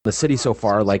wandering around the city so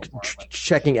far, like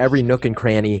checking every nook and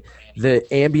cranny. The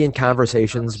ambient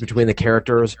conversations between the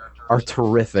characters are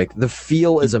terrific. The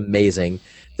feel is amazing.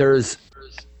 I'm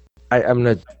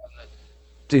gonna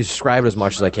describe it as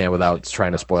much as I can without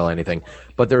trying to spoil anything.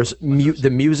 But the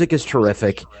music is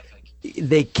terrific.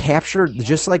 They captured,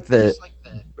 just like the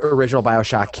original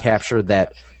BioShock captured,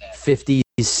 that 50s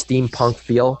steampunk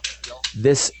feel.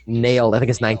 this nailed. I think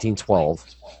it's 1912.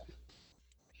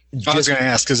 I was going to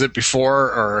ask, is it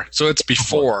before or so? It's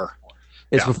before.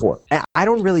 It's before. I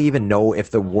don't really even know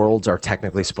if the worlds are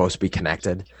technically supposed to be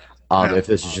connected. If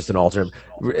this is just an alternate,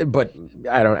 but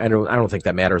I don't think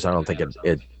that matters. I don't think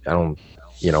it. I don't.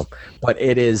 But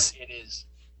it is.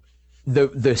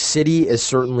 The city is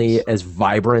certainly as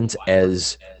vibrant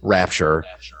as Rapture.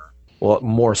 Well,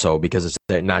 more so because it's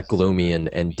not gloomy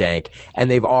and dank. And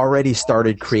they've already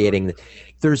started creating.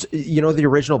 There's the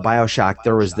original BioShock.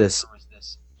 There was this.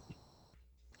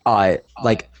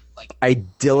 Like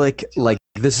idyllic, like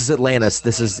this is Atlantis,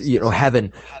 this is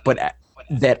heaven, but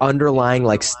that underlying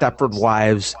like Stepford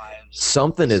Wives,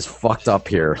 something is fucked up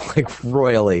here, like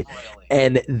royally,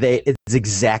 and it's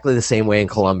exactly the same way in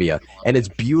Colombia, and it's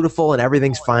beautiful and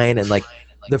everything's fine, and like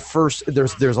there's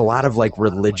a lot of like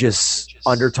religious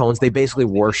undertones. They basically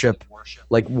worship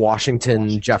like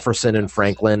Washington, Jefferson, and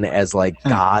Franklin as like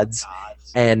gods,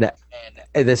 and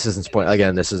this isn't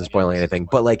spoiling anything,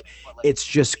 but like it's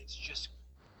just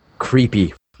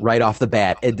creepy right off the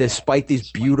bat. And despite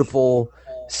these beautiful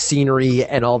scenery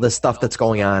and all this stuff that's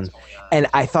going on, and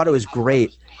I thought it was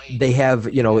great. They have,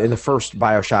 in the first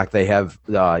BioShock, they have,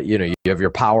 you have your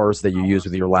powers that you use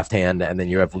with your left hand, and then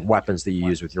you have weapons that you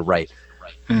use with your right.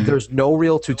 Mm-hmm. There's no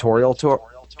real tutorial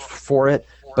for it,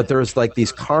 but there's like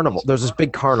these there's this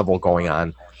big carnival going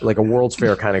on, like a World's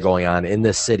Fair kind of going on in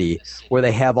this city, where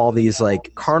they have all these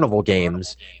like carnival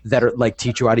games that are like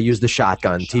teach you how to use the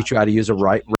shotgun, teach you how to use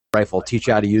a rifle, teach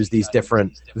you how to use these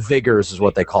different vigors is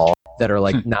what they call, that are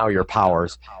like now your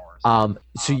powers. So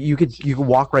you could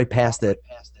walk right past it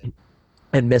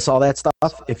and miss all that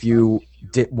stuff if you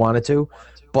wanted to,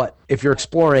 but if you're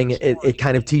exploring, it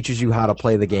kind of teaches you how to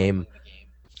play the game.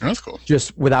 That's cool.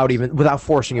 Just without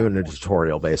forcing you into a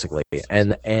tutorial, basically,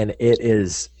 and it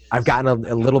is. I've gotten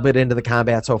a little bit into the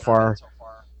combat so far.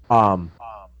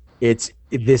 This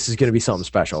is going to be something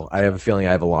special. I have a feeling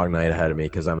I have a long night ahead of me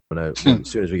because I'm going to, as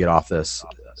soon as we get off this,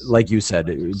 like you said,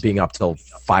 being up till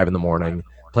 5 a.m,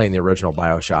 playing the original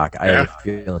BioShock, I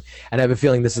have a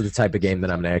feeling this is the type of game that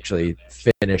I'm going to actually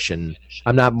finish. And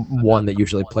I'm not one that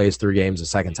usually plays through games a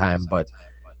second time, but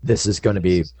this is going to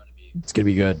be, it's going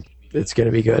to be good. It's going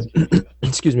to be good.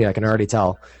 Excuse me, I can already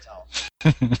tell.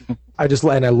 I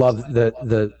love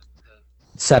the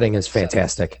setting is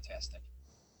fantastic.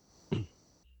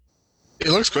 It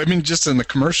looks good. I mean, just in the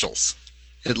commercials,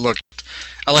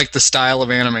 I like the style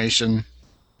of animation,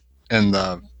 and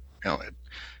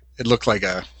it looks like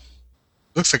a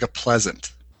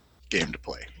pleasant game to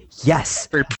play. Yes,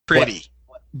 very pretty.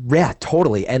 Yeah,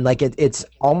 totally. And like it's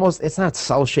not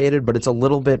cel shaded, but it's a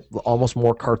little bit almost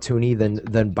more cartoony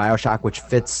than BioShock, which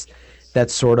fits that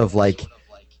sort of like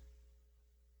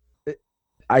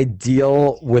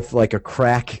ideal with like a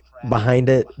crack behind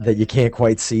it that you can't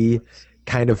quite see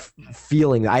kind of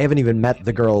feeling. I haven't even met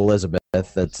the girl Elizabeth.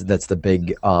 That's the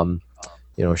big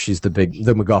she's the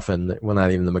MacGuffin. Well,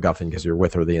 not even the MacGuffin because you're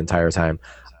with her the entire time.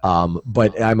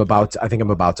 But I think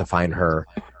I'm about to find her.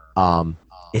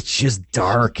 It's just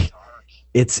dark.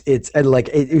 It's and like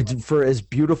for as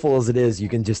beautiful as it is, you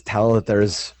can just tell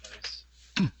that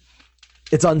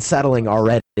it's unsettling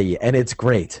already, and it's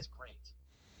great.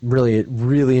 Really,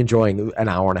 really enjoying an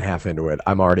hour and a half into it.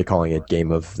 I'm already calling it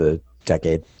game of the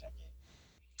decade.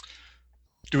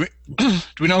 Do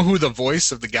we know who the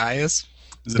voice of the guy is?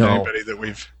 Is it anybody that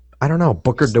we've? I don't know.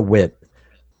 Booker DeWitt.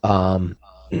 I'll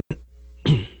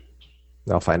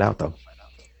find out though.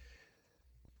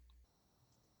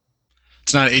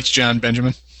 It's not H. John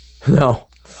Benjamin? No.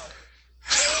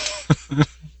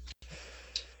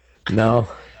 No.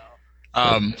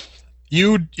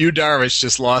 Yu Darvish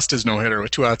just lost his no-hitter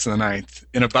with 2 outs in the 9th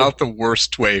in about the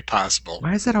worst way possible.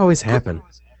 Why does that always happen?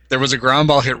 There was a ground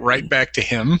ball hit right back to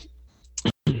him,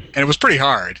 and it was pretty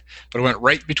hard, but it went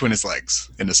right between his legs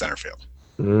into center field.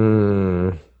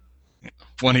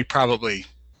 One he probably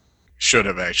should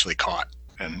have actually caught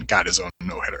and got his own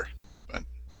no-hitter, but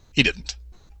he didn't.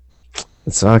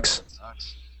 It sucks.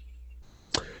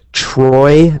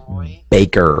 Troy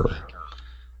Baker.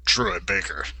 Troy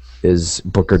Baker is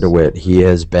Booker DeWitt. He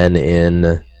has been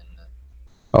in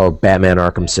Batman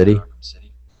Arkham City.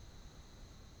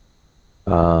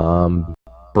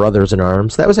 Brothers in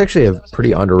Arms. That was actually a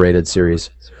pretty underrated series.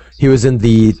 He was in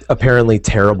the apparently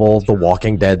terrible The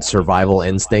Walking Dead Survival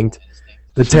Instinct.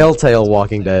 The Telltale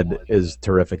Walking Dead is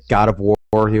terrific. God of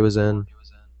War he was in.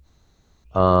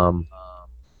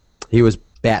 He was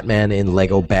Batman in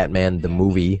Lego Batman the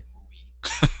movie.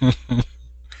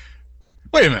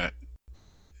 Wait a minute.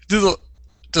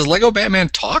 Does Lego Batman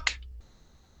talk?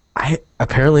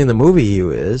 Apparently in the movie he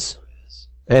is.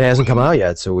 It hasn't come out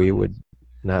yet, so we would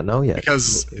not know yet.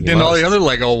 Because then all the other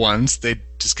Lego ones, they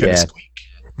just kind of squeak.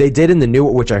 They did in the new,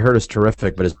 which I heard is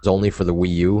terrific, but it's only for the Wii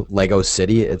U, Lego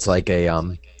City. It's like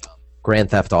a Grand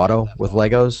Theft Auto with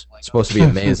Legos. It's supposed to be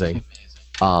amazing.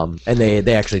 And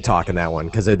they actually talk in that one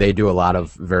because they do a lot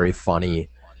of very funny.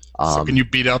 So can you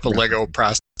beat up a Lego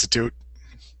prostitute?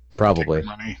 Probably.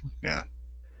 Money? Yeah.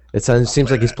 It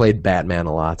seems like he's played Batman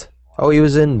a lot. Oh, he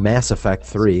was in Mass Effect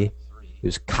 3. He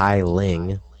was Kai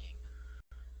Ling.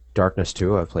 Darkness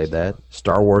 2, I've played that.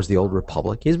 Star Wars: The Old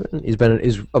Republic. He's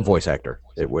a voice actor,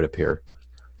 it would appear.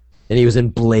 And he was in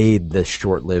Blade, the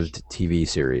short-lived TV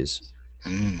series.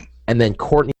 Mm. And then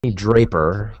Courtney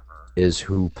Draper is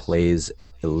who plays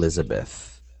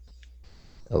Elizabeth.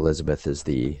 Elizabeth is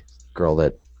the girl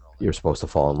that you're supposed to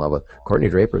fall in love with. Courtney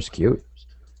Draper's cute.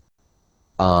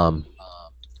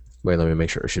 Wait, let me make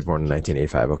sure. She's born in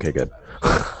 1985. Okay, good.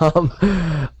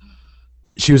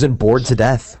 She was in Bored to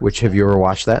Death, which, have you ever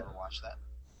watched that?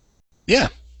 Yeah.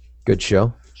 Good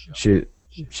show. She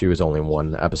was only in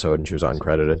one episode and she was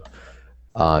uncredited.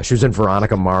 She was in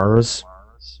Veronica Mars.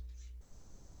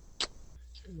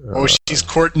 Oh, she's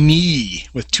Courtney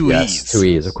with two E's. 2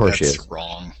 E's, of course. That's she is.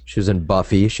 Wrong. She was in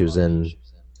Buffy. She was in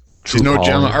She's no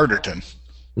Gemma Arterton.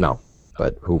 No,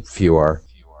 but who few are.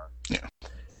 Yeah.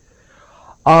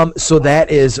 So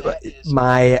that is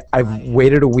I've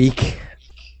waited a week.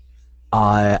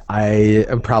 I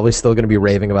am probably still going to be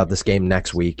raving about this game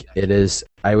next week.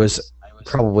 I was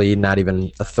probably not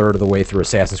even a third of the way through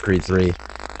Assassin's Creed 3.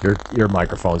 Your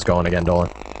microphone's going again,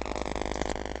 Dolan.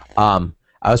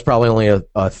 I was probably only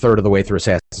a third of the way through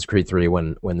Assassin's Creed 3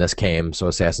 when this came, so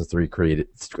Assassin's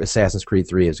Creed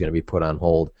 3 is going to be put on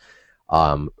hold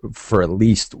for at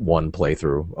least one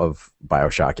playthrough of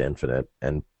BioShock Infinite,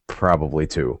 and probably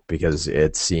two, because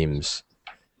it seems...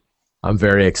 I'm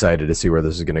very excited to see where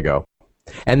this is going to go.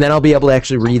 And then I'll be able to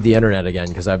actually read the internet again,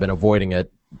 because I've been avoiding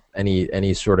it,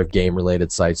 any sort of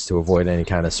game-related sites, to avoid any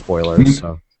kind of spoilers.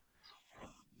 So.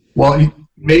 Well,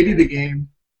 maybe the game...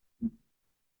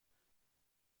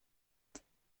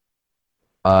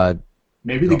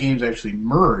 maybe the games actually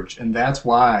merge, and that's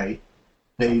why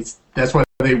they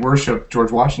worship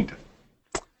George Washington.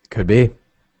 Could be.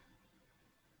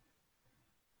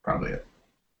 Probably it.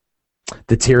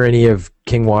 The tyranny of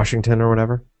King Washington or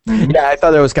whatever. Mm-hmm. Yeah, I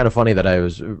thought that was kind of funny that I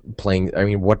was playing. I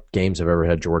mean, what games have ever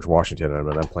had George Washington in them?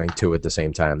 And I'm playing two at the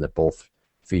same time that both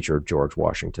feature George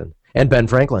Washington and Ben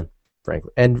Franklin.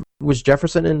 And was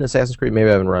Jefferson in Assassin's Creed? Maybe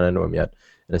I haven't run into him yet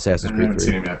in Assassin's Creed 3. I haven't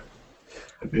seen him yet.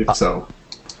 If so.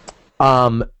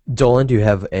 Dolan, do you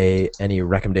have any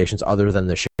recommendations other than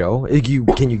the show?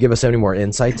 Can you give us any more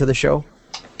insight to the show?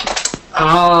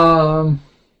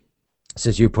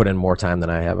 Since you put in more time than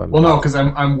I have. Well, no, because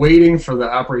I'm waiting for the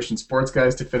Operation Sports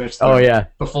guys to finish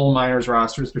the full Miners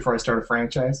rosters before I start a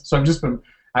franchise. So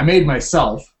I made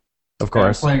myself. Of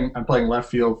course. I'm playing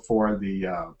left field for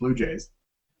the Blue Jays.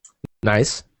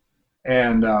 Nice.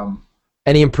 And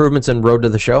any improvements in Road to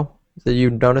the Show that you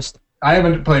noticed? I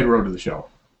haven't played Road to the Show.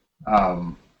 I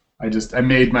just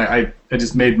made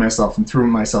myself and threw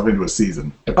myself into a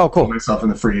season. Oh, cool. Put myself in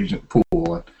the free agent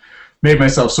pool and made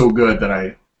myself so good that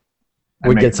I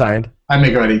would get signed. I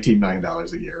make about $18 million a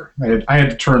year. I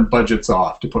had to turn budgets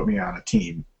off to put me on a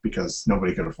team because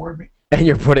nobody could afford me. And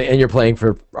you're playing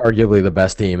for arguably the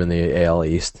best team in the AL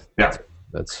East. Yeah,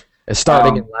 that's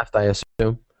starting in left, I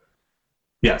assume.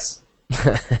 Yes.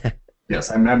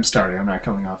 Yes, I'm starting. I'm not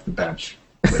coming off the bench.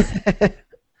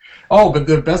 But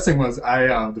the best thing was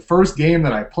the first game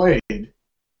that I played,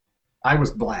 I was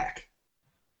black.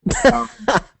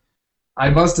 I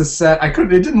must have set. It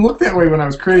didn't look that way when I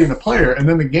was creating the player, and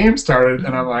then the game started,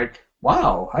 and I'm like,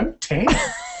 "Wow, I'm tan."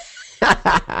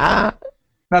 Not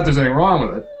that there's anything wrong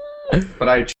with it, but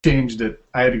I changed it.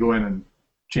 I had to go in and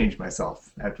change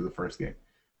myself after the first game.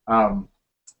 I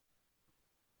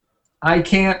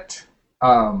can't.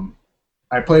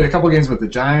 I played a couple games with the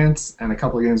Giants and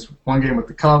one game with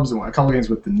the Cubs and a couple games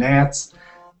with the Nats.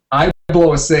 I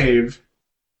blow a save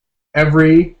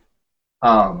every.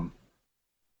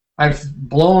 I've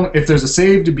blown. If there's a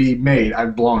save to be made,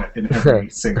 I've blown it in every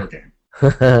single game.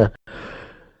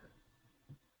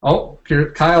 Oh,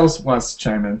 here, Kyle wants to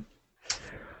chime in.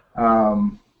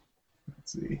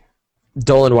 Let's see.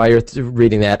 Dolan, while you're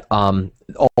reading that,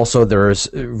 also there's,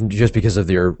 just because of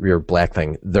your black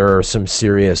thing, there are some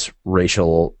serious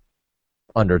racial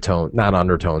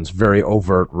very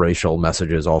overt racial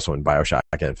messages also in BioShock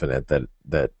Infinite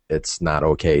that it's not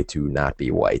okay to not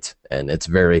be white, and it's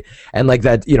very, and like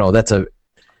that, that's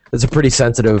a pretty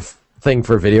sensitive thing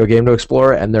for a video game to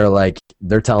explore, and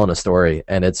they're telling a story,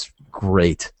 and it's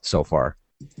great so far.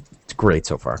 It's great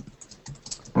so far.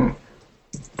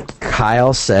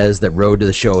 Kyle says that Road to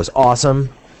the Show is awesome.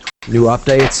 New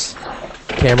updates,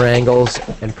 camera angles,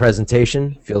 and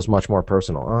presentation feels much more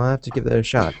personal. I'll have to give that a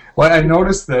shot. Well, I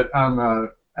noticed that on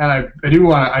the, and I do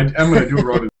want to, I'm going to do a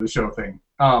Road to the Show thing.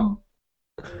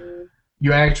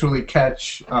 You actually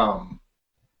catch the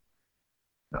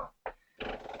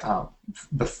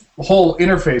whole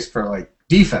interface for like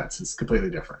defense is completely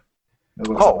different.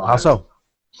 Oh, how so?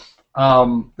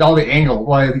 All the angle.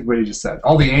 Well, I think what you just said.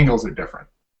 All the angles are different.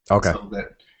 Okay. So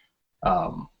that,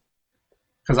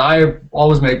 because I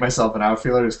always make myself an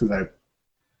outfielder just because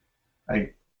I'm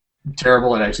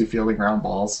terrible at actually fielding ground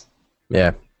balls.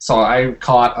 Yeah. So I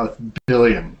caught 1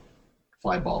 billion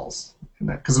fly balls in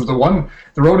that because the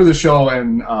Road to the Show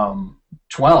in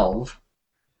 12.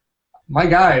 My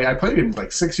guy, I played him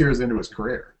like 6 years into his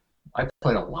career. I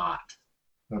played a lot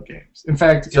of games. In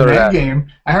fact, in that game,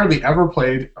 I hardly ever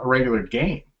played a regular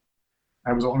game.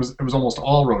 It was almost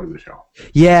all Road to the Show.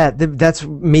 Yeah, that's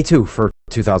me too for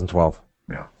 2012.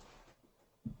 Yeah.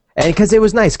 And because it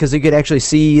was nice because you could actually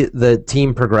see the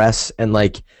team progress and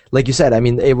like you said, I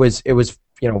mean it was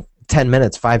 10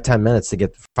 minutes, 5-10 minutes to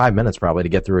get 5 minutes probably to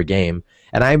get through a game.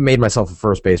 And I made myself a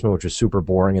first baseman, which was super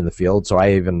boring in the field. So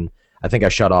I think I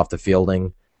shut off the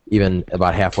fielding even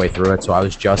about halfway through it. So I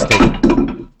was just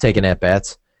taking at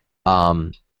bats.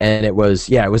 And it was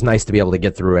nice to be able to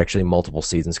get through actually multiple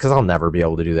seasons because I'll never be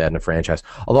able to do that in a franchise.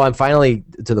 Although I'm finally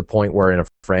to the point where in a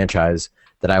franchise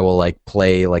that I will like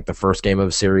play like the first game of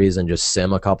a series and just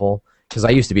sim a couple because I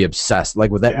used to be obsessed.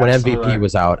 Like with that when MVP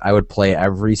was out, I would play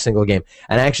every single game,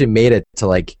 and I actually made it to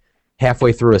like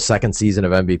halfway through a second season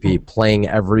of MVP, playing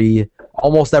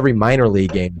almost every minor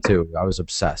league game too. I was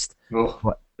obsessed.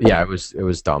 Oh. Yeah, it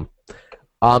was dumb.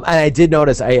 And I did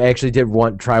notice, I actually did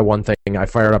try one thing. I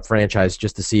fired up franchise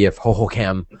just to see if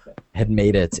Hohokam had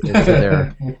made it into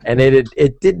their, and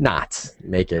it did not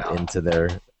make it into their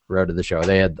Road to the Show.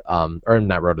 They had, or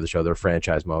not Road to the Show, their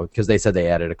franchise mode, because they said they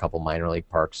added a couple minor league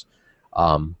parks.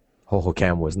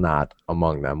 Hohokam was not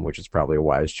among them, which is probably a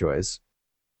wise choice.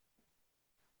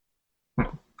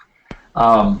 In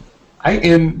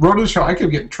Road to the Show, I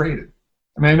kept getting traded.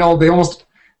 I mean, I know I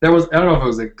don't know if it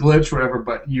was a glitch or whatever,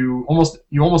 but you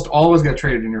almost always got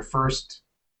traded in your first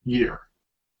year.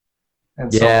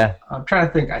 And so I'm trying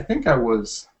to think. I think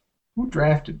who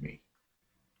drafted me?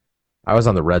 I was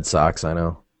on the Red Sox, I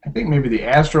know. I think maybe the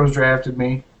Astros drafted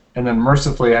me, and then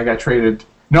mercifully I got traded.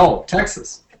 No,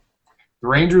 Texas. The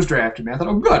Rangers drafted me. I thought,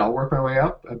 oh, good, I'll work my way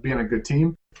up. I'd be on a good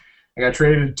team. I got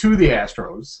traded to the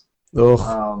Astros.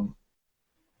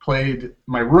 Played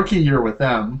my rookie year with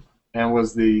them, and I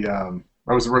was the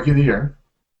rookie of the year.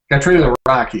 Got traded to the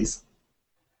Rockies.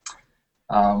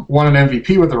 Won an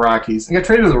MVP with the Rockies. And got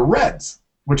traded to the Reds,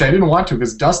 which I didn't want to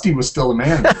because Dusty was still the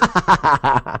manager.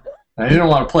 I didn't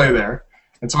want to play there.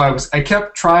 And so I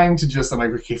kept trying to I'm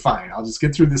like, okay, fine. I'll just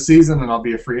get through the season and I'll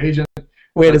be a free agent.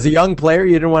 Wait, as a young player,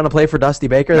 you didn't want to play for Dusty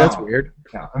Baker? That's weird.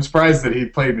 No, I'm surprised that he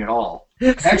played me at all.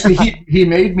 Actually, he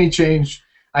made me change.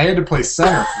 I had to play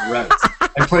center for the Reds.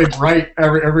 I played right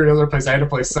every other place. I had to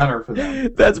play center for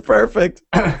them. That's perfect.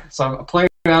 So I'm playing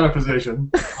out of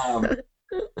position.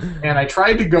 And I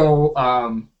tried to go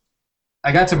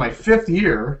I got to my 5th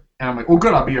year, and I'm like, oh,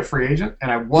 good, I'll be a free agent.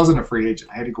 And I wasn't a free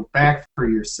agent. I had to go back for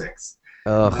year 6.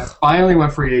 I finally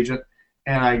went free agent,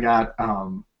 and I got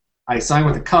I signed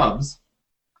with the Cubs.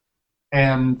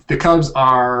 And the Cubs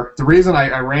are the reason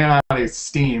I ran out of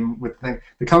steam with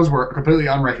the Cubs were completely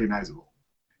unrecognizable.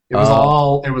 It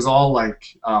was all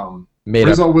like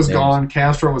Rizzo was gone,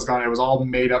 Castro was gone. It was all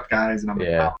made up guys, and I'm like,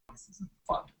 wow, this isn't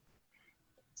fun.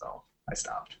 So I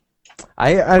stopped.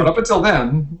 But up until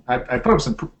then, I put up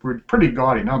some pretty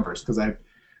gaudy numbers because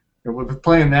with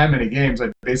playing that many games,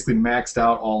 I basically maxed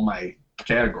out all my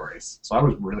categories. So I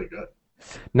was really good.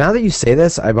 Now that you say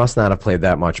this, I must not have played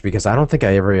that much because I don't think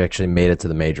I ever actually made it to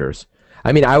the majors.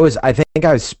 I mean, I think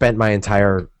I spent my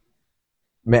entire.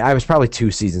 I was probably 2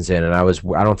 seasons in, and I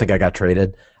don't think I got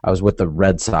traded. I was with the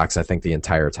Red Sox, I think, the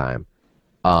entire time.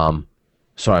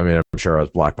 So I mean, I'm sure I was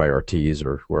blocked by Ortiz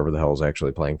or whoever the hell was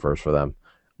actually playing first for them.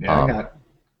 Yeah,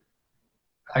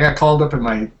 I got called up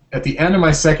at the end of my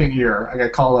 2nd year. I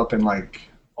got called up in like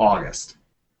August,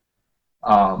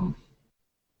 and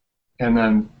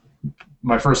then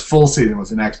my first full season was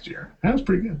the next year. That was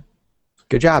pretty good.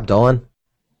 Good job, Dolan.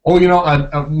 Oh,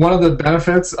 one of the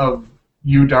benefits of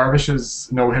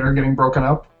Darvish's no-hitter getting broken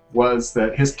up was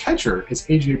that his catcher is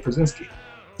A.J. Przinsky.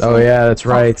 So, yeah, that's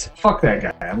right. Fuck that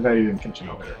guy. I'm glad he didn't catch a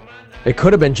no-hitter. It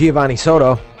could have been Giovanni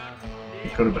Soto.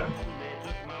 It could have been.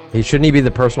 Shouldn't he be the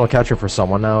personal catcher for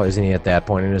someone now? Isn't he at that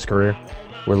point in his career?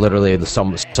 Where literally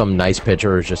some nice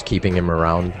pitcher is just keeping him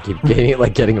around,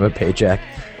 getting him a paycheck.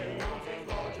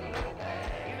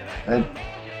 I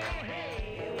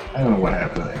don't know what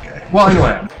happened to that guy. Well, I know what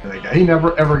happened to that guy. He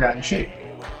never ever got in shape.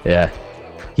 Yeah.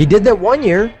 He did that one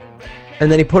year,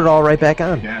 and then he put it all right back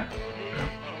on. Yeah.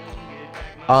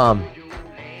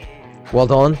 Well,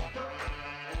 Dylan,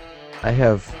 I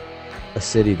have a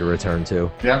city to return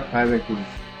to. Yep, I think we've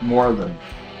more than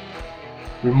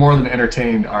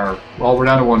entertained our. Well, we're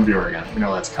down to one viewer again. We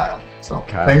know that's Kyle. So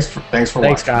Kyle. thanks for Thanks,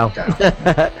 watching, Kyle.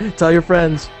 Tell your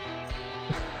friends.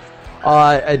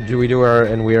 Do we do our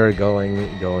and we are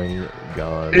going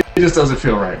gone? It just doesn't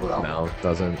feel right without. No, it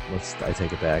doesn't. I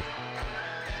take it back.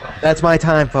 That's my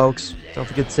time, folks. Don't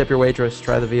forget to tip your waitress.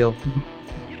 Try the veal.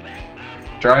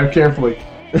 Drive carefully.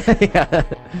 Yeah.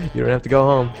 You don't have to go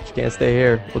home. You can't stay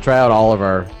here. We'll try out all of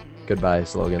our goodbye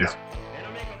slogans. Yeah.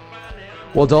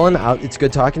 Well, Dylan, it's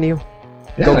good talking to you.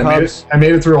 Yeah, Go Cubs. I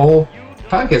made it through a whole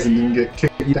podcast and didn't get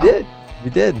kicked out.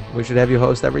 You did. We should have you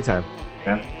host every time.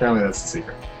 Yeah, apparently that's the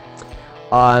secret.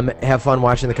 Have fun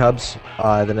watching the Cubs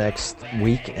the next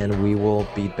week, and we will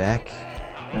be back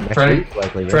next week,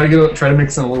 likely. Try to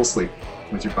mix in a little sleep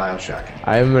with your BioShock.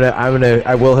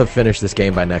 I will have finished this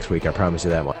game by next week. I promise you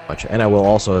that much, and I will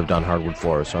also have done hardwood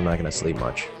floors, so I'm not going to sleep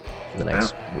much for the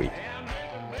next week.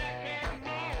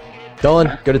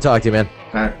 Dylan, good to talk to you, man.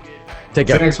 All right. Take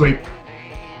care. See you next week.